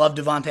one. I love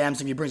Devontae Adams,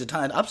 and he brings a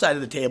ton of upside to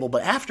the table,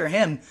 but after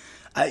him,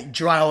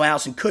 Geronimo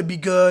Allison could be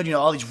good.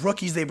 All these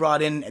rookies they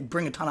brought in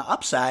bring a ton of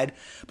upside,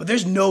 but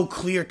there's no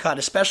clear cut,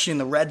 especially in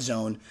the red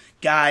zone,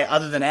 guy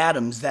other than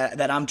Adams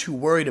that I'm too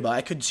worried about.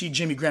 I could see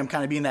Jimmy Graham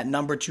kind of being that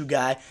number 2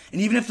 guy,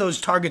 and even if those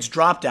targets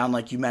drop down,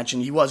 like you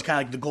mentioned, he was kind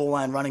of like the goal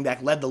line running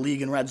back, led the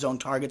league in red zone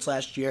targets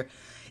last year.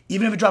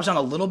 Even if it drops down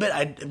a little bit,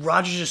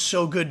 Rodgers is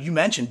so good. You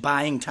mentioned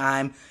buying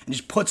time and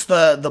just puts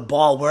the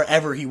ball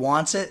wherever he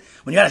wants it.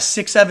 When you got a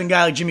 6'7"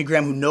 guy like Jimmy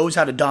Graham who knows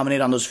how to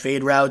dominate on those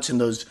fade routes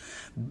and those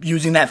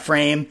using that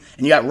frame,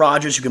 and you got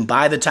Rodgers who can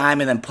buy the time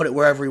and then put it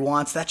wherever he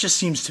wants, that just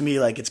seems to me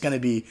like it's going to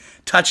be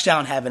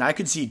touchdown heaven. I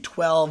could see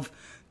 12,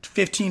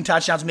 15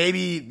 touchdowns,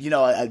 maybe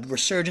a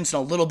resurgence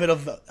and a little bit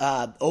of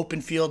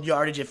open field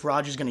yardage if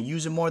Rodgers is going to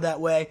use him more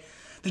that way.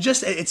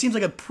 It seems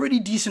like a pretty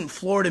decent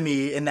floor to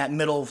me in that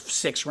middle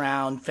 6th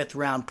round, 5th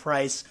round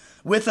price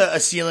with a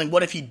ceiling.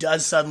 What if he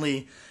does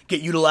suddenly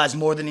get utilized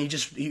more than he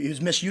was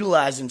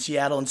misutilized in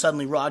Seattle, and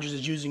suddenly Rodgers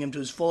is using him to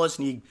his fullest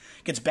and he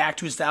gets back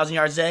to his 1,000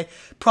 yards a day?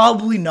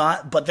 Probably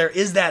not, but there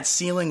is that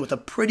ceiling with a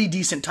pretty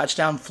decent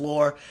touchdown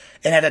floor,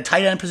 and at a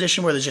tight end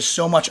position where there's just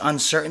so much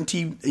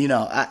uncertainty,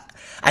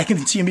 I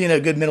can see him being a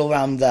good middle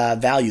round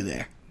value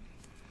there.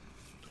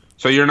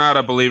 So you're not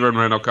a believer in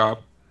Randall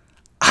Cobb?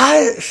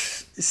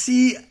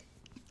 See,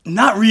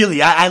 not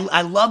really.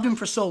 I loved him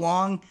for so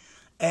long,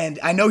 and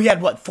I know he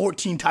had,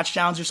 14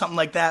 touchdowns or something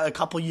like that a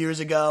couple years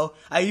ago.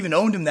 I even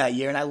owned him that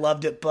year, and I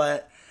loved it,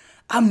 but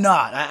I'm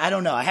not. I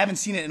don't know. I haven't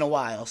seen it in a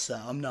while,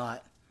 so I'm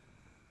not.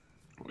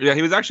 Yeah,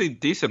 he was actually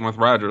decent with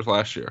Rodgers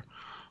last year,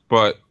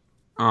 but,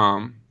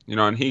 and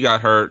he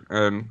got hurt,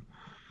 and...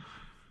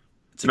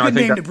 It's a good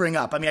name to bring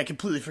up. I mean, I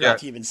completely forgot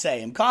to even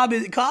say him. Cobb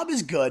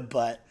is good,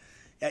 but...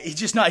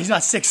 He's not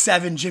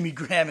 6'7" Jimmy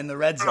Graham in the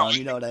red zone,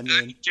 you know what I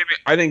mean?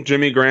 I think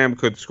Jimmy Graham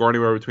could score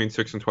anywhere between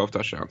 6 and 12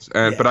 touchdowns.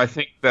 But I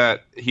think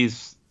that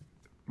he's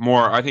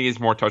more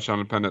touchdown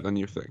dependent than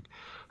you think.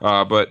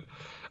 But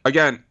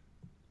again,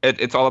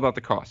 it's all about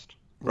the cost,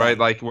 right?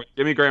 Like when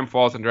Jimmy Graham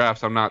falls in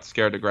drafts, I'm not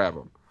scared to grab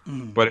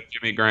him. But if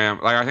Jimmy Graham,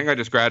 I think I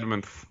just grabbed him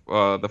in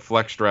the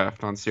flex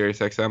draft on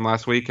SiriusXM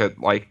last week at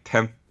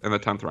 10th in the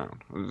 10th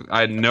round. I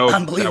had no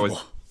that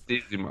was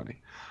easy money.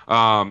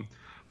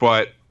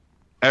 But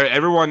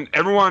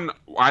everyone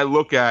I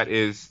look at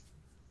is,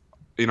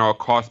 a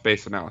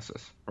cost-based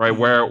analysis, right?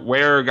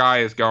 Where a guy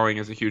is going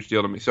is a huge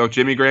deal to me. So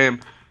Jimmy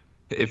Graham,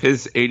 if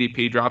his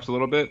ADP drops a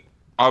little bit,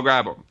 I'll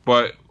grab him.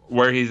 But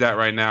where he's at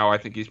right now, I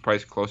think he's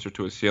priced closer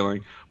to his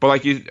ceiling. But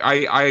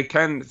I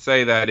can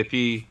say that if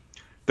he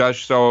does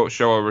show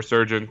a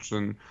resurgence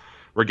and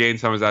regain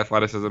some of his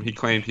athleticism, he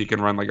claimed he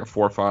can run like a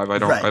 4.5.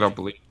 I don't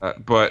believe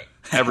that. But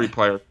every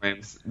player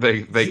claims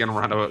they can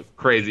run a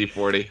crazy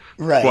 40.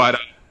 Right. But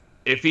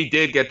if he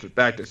did get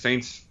back to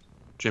Saints,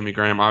 Jimmy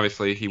Graham,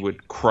 obviously he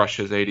would crush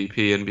his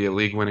ADP and be a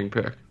league-winning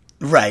pick.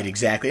 Right,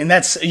 exactly. And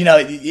that's,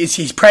 is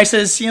he priced at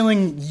his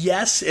ceiling?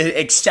 Yes,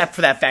 except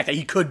for that fact that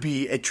he could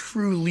be a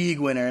true league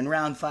winner in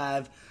round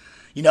 5.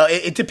 You know,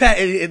 it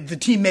depends. The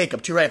team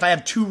makeup too, right? If I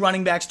have 2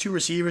 running backs, 2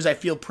 receivers, I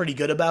feel pretty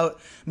good about.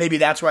 Maybe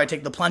that's where I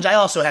take the plunge. I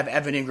also have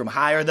Evan Ingram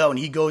higher though, and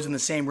he goes in the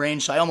same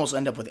range, so I almost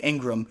end up with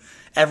Ingram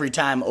every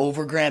time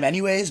over Graham,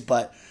 anyways.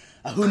 But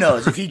who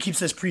knows? If he keeps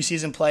this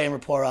preseason play and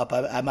rapport up,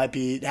 I might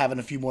be having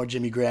a few more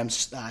Jimmy Graham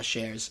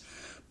shares.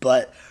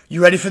 But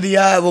you ready for the?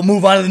 We'll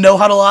move on to the no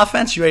huddle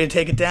offense. You ready to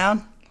take it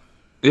down?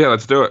 Yeah,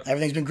 let's do it.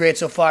 Everything's been great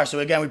so far. So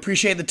again, we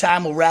appreciate the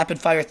time. We'll rapid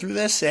fire through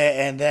this,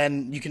 and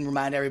then you can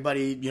remind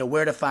everybody,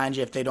 where to find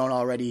you if they don't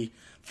already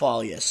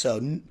follow you.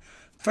 So,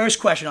 first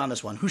question on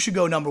this one: who should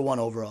go number 1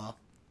 overall?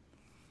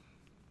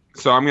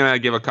 So I'm gonna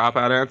give a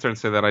cop-out answer and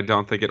say that I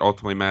don't think it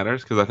ultimately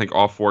matters because I think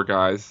all 4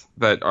 guys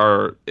that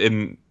are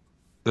in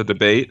the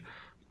debate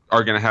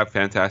are gonna have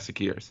fantastic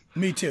years.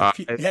 Me too. If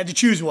you had to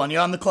choose one,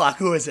 you're on the clock.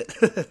 Who is it?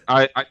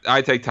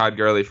 I take Todd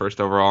Gurley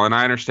first overall, and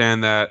I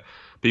understand that.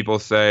 People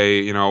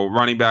say,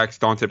 running backs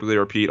don't typically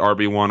repeat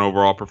RB1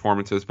 overall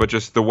performances, but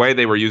just the way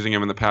they were using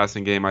him in the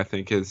passing game, I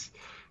think is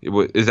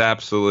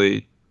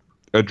absolutely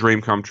a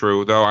dream come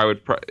true. Though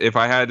if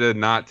I had to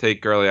not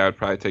take Gurley, I would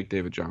probably take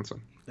David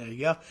Johnson. There you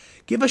go.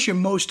 Give us your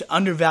most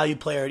undervalued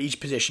player at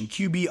each position: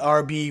 QB,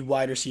 RB,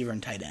 wide receiver,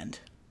 and tight end.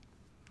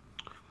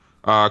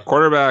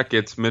 Quarterback,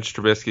 it's Mitch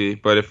Trubisky,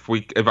 but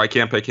if I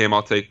can't pick him,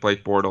 I'll take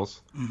Blake Bortles.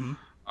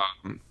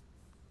 Mm-hmm.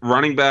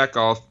 Running back,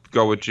 I'll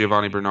go with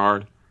Giovanni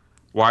Bernard.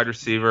 Wide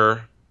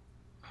receiver,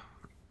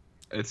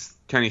 it's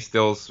Kenny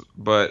Stills,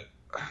 but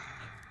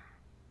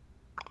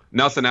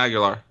Nelson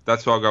Aguilar.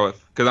 That's who I'll go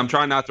with because I'm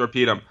trying not to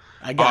repeat him.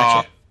 I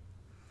gotcha.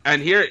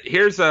 And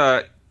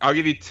I'll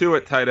give you 2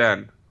 at tight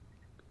end.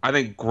 I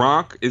think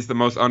Gronk is the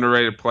most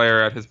underrated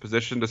player at his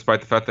position,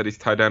 despite the fact that he's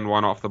tight end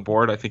 1 off the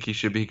board. I think he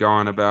should be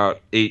going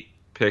about 8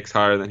 picks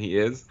higher than he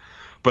is.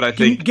 But I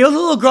think give us a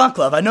little Gronk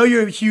love. I know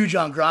you're huge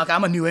on Gronk.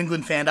 I'm a New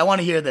England fan. I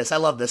want to hear this. I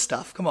love this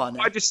stuff. Come on.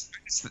 Now.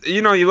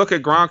 You look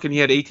at Gronk and he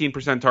had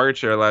 18% target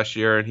share last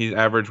year, and he's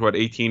averaged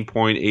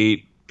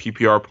 18.8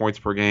 PPR points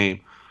per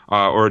game,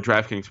 or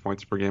DraftKings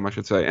points per game, I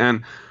should say.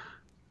 And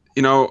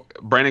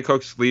Brandon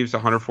Cooks leaves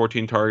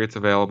 114 targets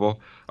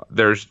available.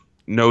 There's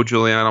no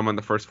Julian Edelman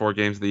the first 4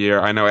 games of the year.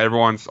 I know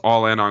everyone's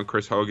all in on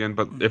Chris Hogan,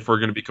 but if we're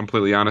going to be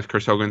completely honest,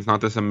 Chris Hogan's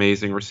not this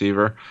amazing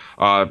receiver.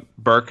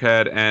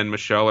 Burkhead and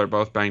Michelle are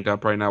both banged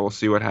up right now. We'll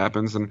see what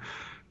happens. And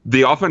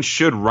the offense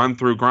should run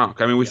through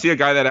Gronk. I mean, we see a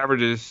guy that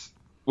averages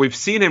 – we've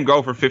seen him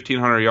go for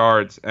 1,500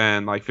 yards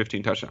and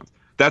 15 touchdowns.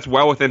 That's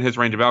well within his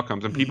range of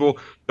outcomes. And people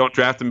don't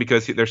draft him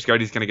because they're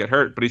scared he's going to get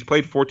hurt. But he's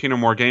played 14 or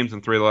more games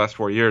in 3 of the last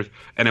 4 years.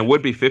 And it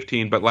would be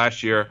 15, but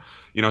last year,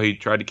 he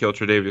tried to kill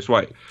Tre'Davious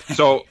White.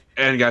 So –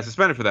 and got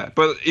suspended for that.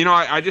 But,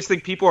 I just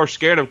think people are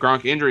scared of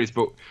Gronk injuries.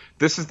 But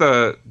this is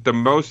the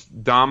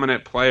most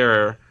dominant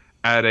player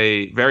at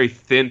a very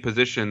thin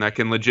position that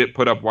can legit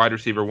put up wide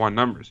receiver 1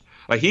 numbers.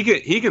 Like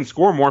he can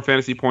score more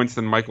fantasy points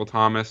than Michael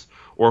Thomas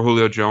or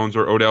Julio Jones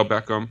or Odell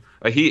Beckham.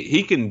 Like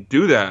he can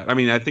do that. I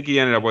mean, I think he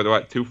ended up with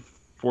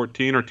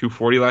 214 or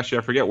 240 last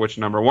year. I forget which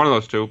number. One of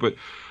those 2. But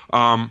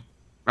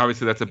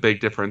obviously that's a big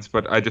difference.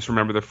 But I just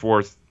remember the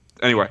 4s.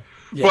 Anyway.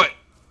 Yeah. But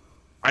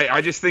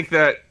I just think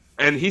that,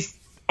 and he's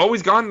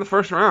always gone in the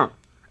first round,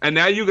 and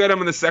now you get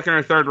him in the 2nd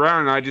or 3rd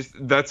round,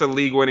 and that's a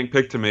league-winning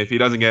pick to me if he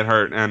doesn't get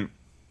hurt, and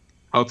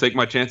I'll take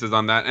my chances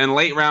on that. And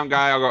late round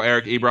guy, I'll go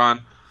Eric Ebron.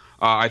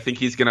 I think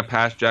he's going to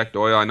pass Jack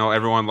Doyle. I know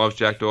everyone loves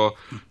Jack Doyle.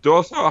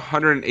 Doyle saw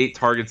 108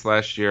 targets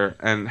last year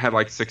and had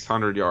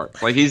 600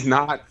 yards. Like he's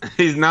not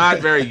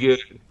very good.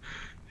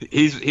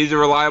 He's a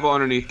reliable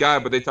underneath guy,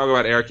 but they talk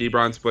about Eric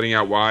Ebron splitting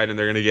out wide, and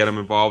they're going to get him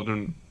involved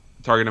and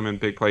target him in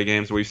big play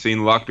games. We've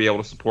seen Luck be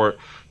able to support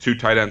 2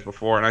 tight ends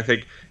before, and I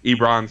think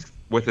Ebron's,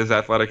 with his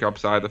athletic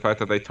upside, the fact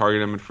that they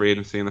target him in free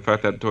agency, and the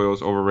fact that Doyle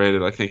is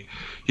overrated, I think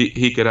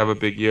he could have a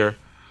big year.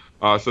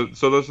 So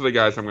those are the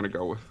guys I'm going to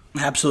go with.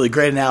 Absolutely.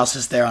 Great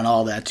analysis there on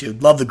all that, too.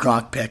 Love the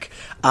Gronk pick.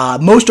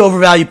 Most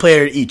overvalued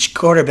player at each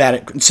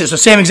quarterback. So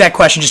same exact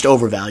question, just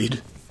overvalued.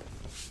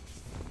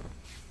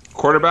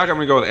 Quarterback, I'm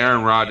going to go with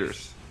Aaron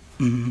Rodgers.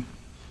 Mm-hmm.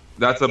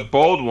 That's a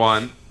bold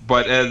one.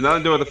 But it has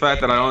nothing to do with the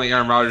fact that I don't think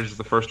Aaron Rodgers is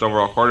the first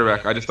overall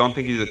quarterback. I just don't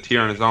think he's a tier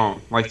on his own.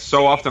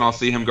 So often I'll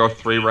see him go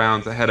 3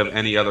 rounds ahead of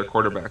any other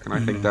quarterback, and I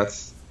think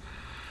that's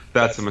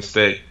a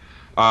mistake.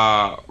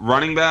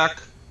 Running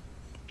back,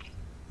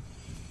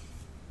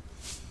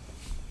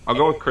 I'll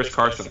go with Chris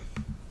Carson.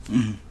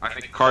 Mm-hmm. I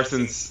think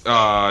Carson's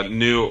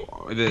new.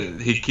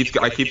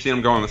 I keep seeing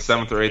him go in the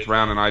 7th or 8th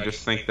round, and I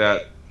just think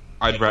that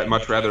I'd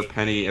much rather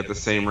penny at the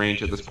same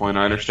range at this point.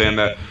 I understand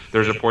that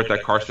there's a report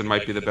that Carson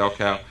might be the bell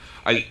cow.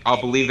 I'll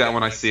believe that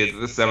when I see it.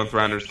 The 7th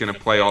rounder is going to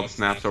play all the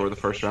snaps over the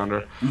 1st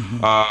rounder.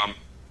 Mm-hmm.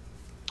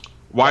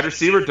 Wide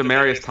receiver,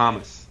 Demaryius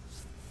Thomas.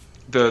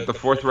 The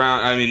 4th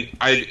round. I mean,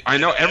 I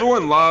know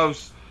everyone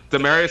loves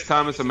Demaryius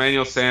Thomas,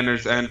 Emmanuel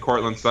Sanders, and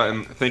Cortland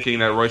Sutton, thinking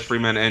that Royce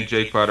Freeman and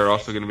Jake Butt are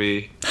also going to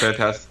be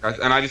fantastic guys.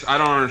 And I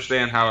don't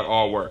understand how it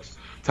all works.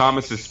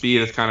 Thomas's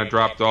speed has kind of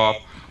dropped off.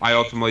 I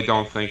ultimately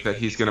don't think that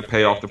he's going to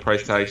pay off the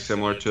price tag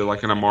similar to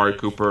an Amari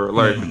Cooper or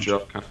Larry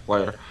Fitzgerald kind of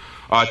player.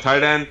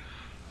 Tight end.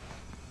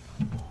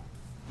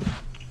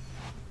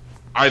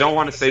 I don't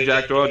want to say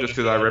Jack Doyle just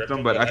because I ripped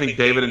him, but I think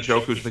David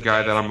Njoku's the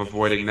guy that I'm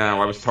avoiding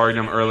now. I was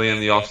targeting him early in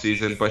the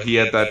offseason, but he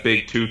had that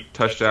big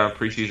 2-touchdown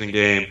preseason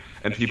game,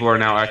 and people are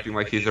now acting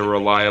like he's a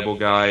reliable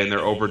guy, and they're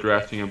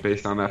overdrafting him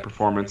based on that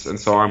performance, and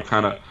so I'm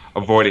kind of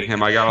avoiding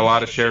him. I got a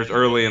lot of shares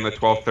early in the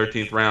 12th,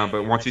 13th round,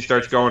 but once he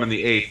starts going in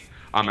the 8th,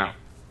 I'm out.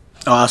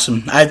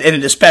 Awesome.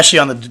 And especially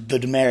on the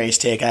Demaryius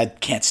take, I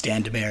can't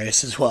stand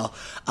Demaryius as well.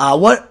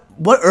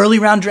 What early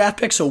round draft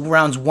picks, so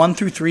rounds 1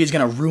 through 3, is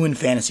going to ruin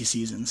fantasy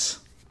seasons?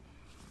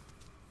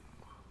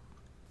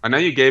 I know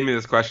you gave me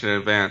this question in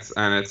advance,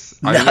 and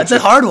it's a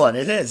hard one.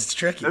 It is. It's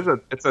tricky.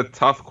 It's a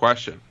tough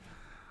question.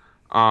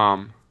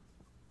 I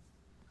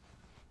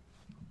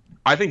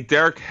think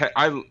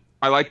I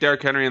like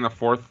Derrick Henry in the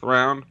 4th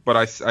round, but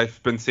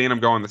I've been seeing him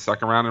go in the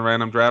 2nd round in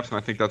random drafts, and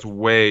I think that's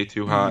way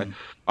too high.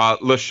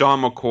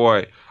 LaShawn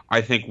McCoy,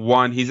 I think,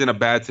 1, he's in a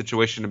bad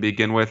situation to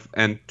begin with,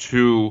 and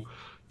 2,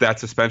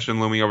 that suspension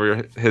looming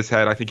over his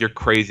head. I think you're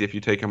crazy if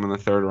you take him in the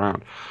 3rd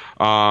round.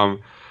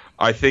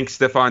 I think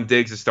Stephon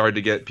Diggs has started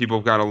to get, people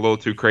have gotten a little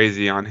too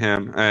crazy on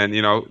him, and,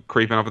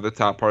 creeping up at the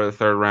top part of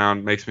the 3rd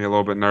round makes me a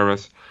little bit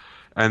nervous.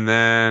 And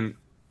then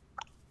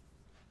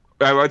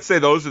I would say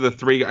those are the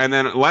 3. And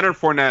then Leonard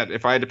Fournette,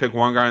 if I had to pick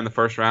one guy in the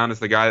 1st round, is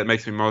the guy that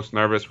makes me most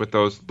nervous with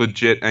those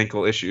legit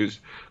ankle issues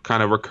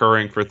kind of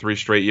recurring for 3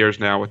 straight years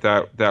now with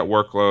that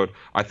workload.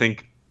 I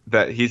think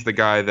that he's the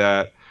guy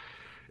that,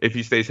 if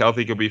he stays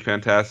healthy, could be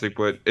fantastic,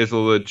 but is a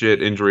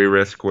legit injury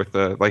risk with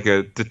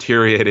a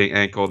deteriorating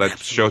ankle that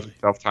shows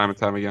itself time and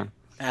time again.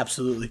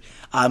 Absolutely.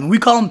 We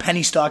call them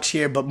penny stocks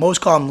here, but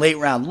most call them late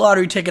round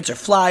lottery tickets or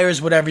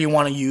flyers, whatever you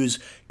want to use.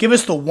 Give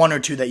us the 1 or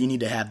 2 that you need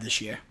to have this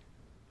year.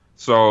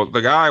 So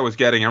the guy I was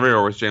getting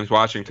everywhere was James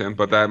Washington,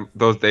 but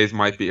those days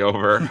might be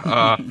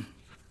over.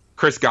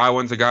 Chris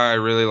Godwin's a guy I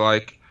really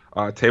like.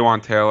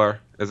 Taywan Taylor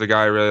is a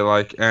guy I really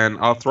like. And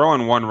I'll throw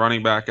in one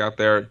running back out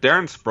there.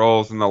 Darren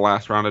Sproles in the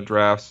last round of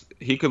drafts.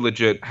 He could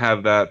legit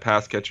have that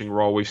pass-catching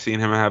role. We've seen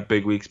him have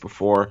big weeks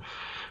before.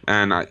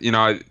 And,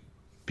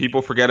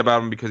 people forget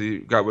about him because he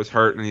was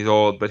hurt and he's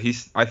old. But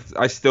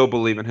I still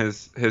believe in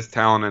his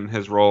talent and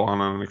his role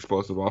on an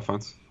explosive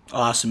offense.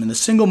 Awesome. And the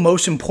single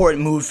most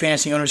important move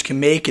fantasy owners can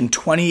make in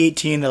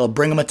 2018 that'll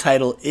bring them a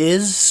title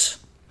is?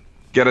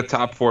 Get a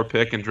top 4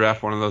 pick and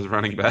draft one of those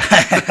running backs.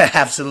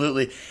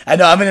 Absolutely. I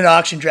know I'm in an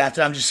auction draft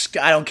and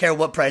I don't care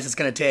what price it's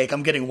going to take.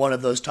 I'm getting one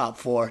of those top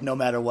 4 no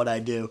matter what I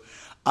do.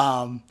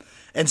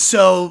 And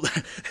so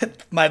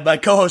my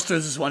co-host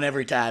throws this one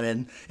every time.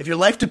 And if your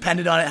life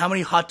depended on it, how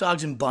many hot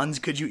dogs and buns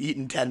could you eat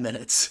in 10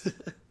 minutes?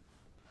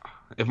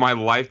 If my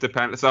life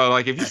depended, so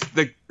if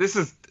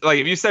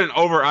you said an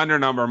over/under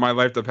number, my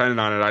life depended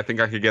on it, I think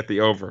I could get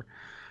the over.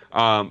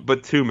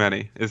 But too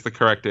many is the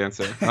correct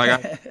answer.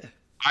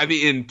 I've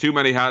eaten too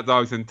many hot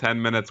dogs in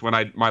 10 minutes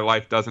when my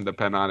life doesn't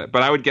depend on it.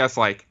 But I would guess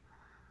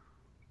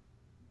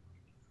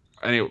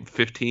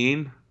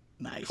 15,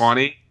 nice.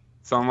 20,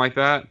 something like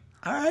that.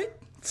 All right,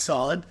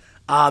 solid.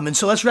 And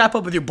so let's wrap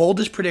up with your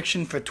boldest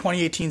prediction for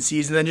 2018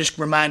 season, then just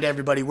remind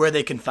everybody where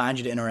they can find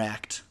you to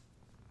interact.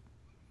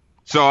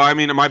 So,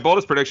 my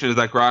boldest prediction is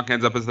that Gronk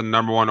ends up as the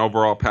number 1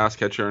 overall pass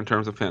catcher in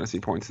terms of fantasy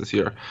points this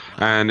year.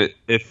 And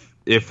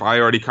if I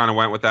already kind of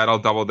went with that, I'll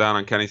double down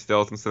on Kenny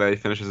Stills and say that he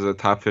finishes as a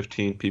top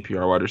 15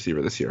 PPR wide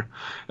receiver this year.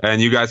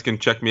 And you guys can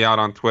check me out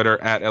on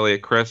Twitter at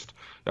Eliot Crist.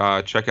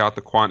 Check out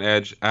the Quant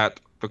Edge at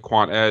the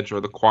Quant Edge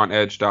or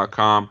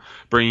thequantedge.com,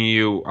 bringing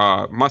you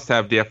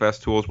must-have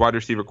DFS tools, wide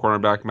receiver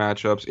cornerback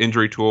matchups,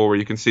 injury tool where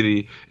you can see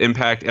the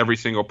impact every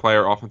single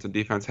player, offense and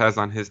defense, has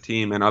on his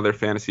team and other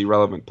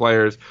fantasy-relevant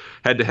players,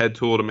 head-to-head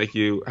tool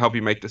to help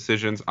you make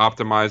decisions,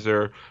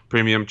 optimizer,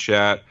 premium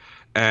chat,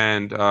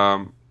 and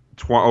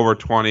over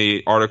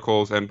 20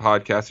 articles and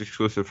podcasts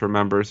exclusive for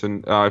members.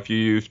 And if you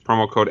use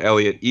promo code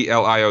Eliot,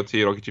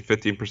 ELIOT, it'll get you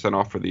 15%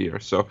 off for the year.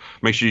 So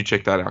make sure you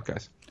check that out,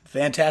 guys.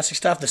 Fantastic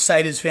stuff. The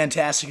site is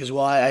fantastic as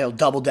well. I'll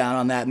double down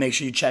on that. Make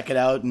sure you check it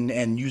out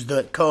and use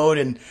the code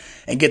and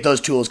get those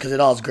tools because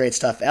it all is great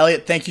stuff.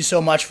 Eliot, thank you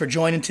so much for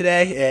joining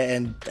today.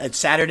 And it's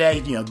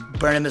Saturday,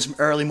 burning this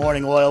early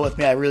morning oil with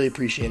me. I really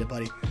appreciate it,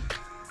 buddy.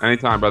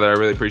 Anytime, brother. I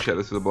really appreciate it.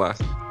 This was a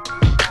blast.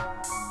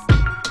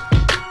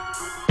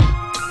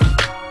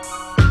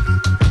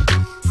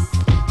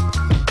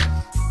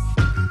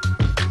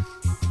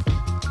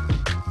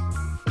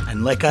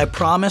 And like I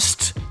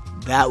promised,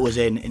 that was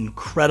an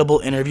incredible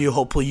interview.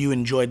 Hopefully you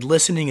enjoyed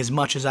listening as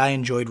much as I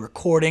enjoyed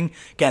recording.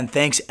 Again,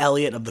 thanks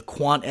Eliot of the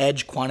Quant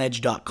Edge,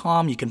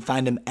 quantedge.com. You can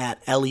find him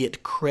at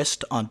Eliot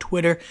Crist on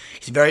Twitter.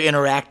 He's very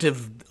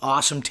interactive,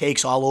 awesome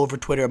takes all over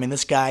Twitter.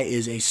 This guy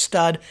is a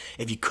stud,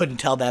 if you couldn't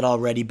tell that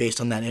already based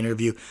on that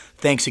interview.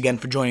 Thanks again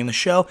for joining the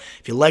show.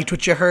 If you liked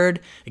what you heard,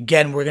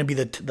 again, we're going to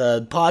be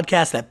the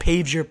podcast that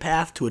paves your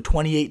path to a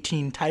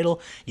 2018 title.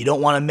 You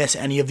don't want to miss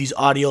any of these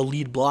audio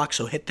lead blocks,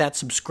 so hit that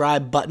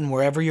subscribe button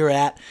wherever you're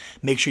at.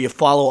 Make sure you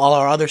follow all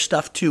our other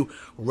stuff too.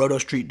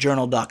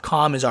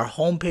 RotoStreetJournal.com is our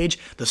homepage.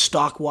 The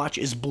stock watch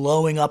is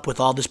blowing up with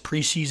all this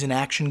preseason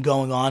action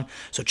going on.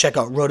 So check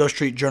out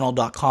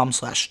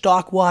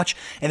RotoStreetJournal.com/stockwatch.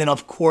 And then,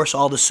 of course,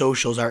 all the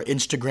socials. Our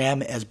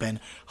Instagram has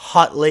been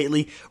hot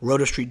lately.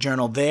 Roto Street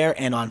Journal there.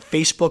 And on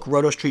Facebook,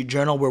 Roto Street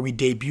Journal, where we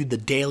debuted the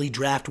Daily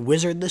Draft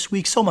Wizard this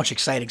week. So much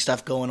exciting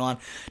stuff going on.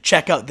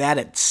 Check out that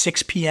at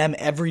 6 p.m.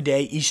 every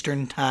day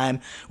Eastern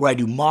Time, where I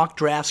do mock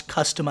drafts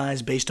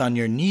customized based on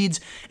your needs.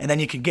 And then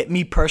you can get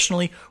me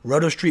personally,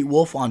 Roto Street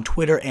Wolf, on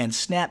Twitter and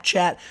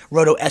Snapchat.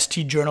 Roto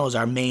ST Journal is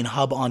our main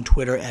hub on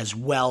Twitter as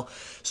well.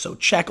 So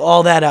check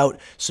all that out.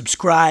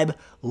 Subscribe,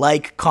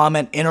 like,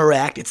 comment,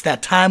 interact. It's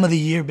that time of the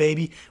year,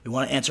 baby. We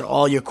want to answer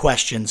all your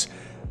questions.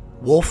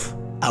 Wolf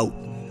out.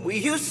 We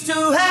used to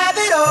have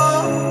it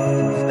all,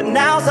 but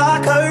now's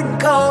our curtain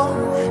call.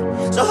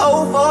 So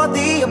hold for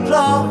the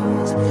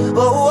applause.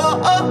 Oh,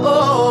 oh, oh,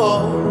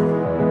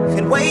 oh.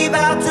 And wave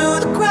out to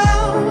the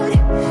crowd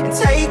and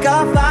take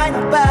our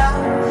final bow.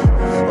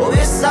 Oh,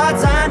 it's our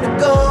time to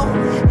go,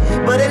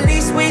 but at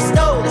least we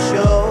stole the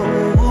show.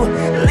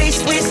 At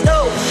least we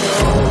stole the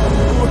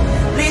show.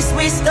 At least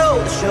we stole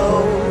the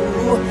show.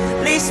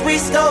 At least we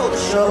stole the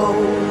show.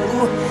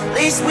 At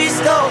least we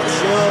stole the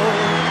show.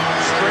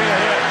 Straight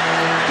ahead.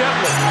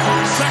 Devlin,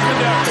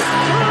 second effort,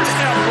 third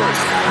effort,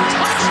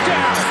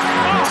 touchdown.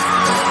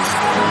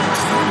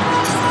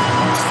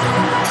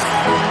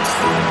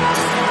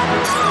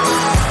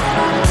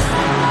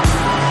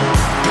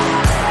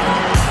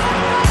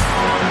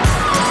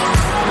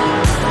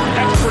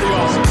 That's pretty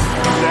awesome.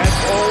 That's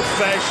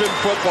old-fashioned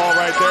football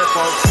right there,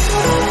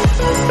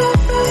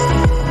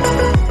 folks.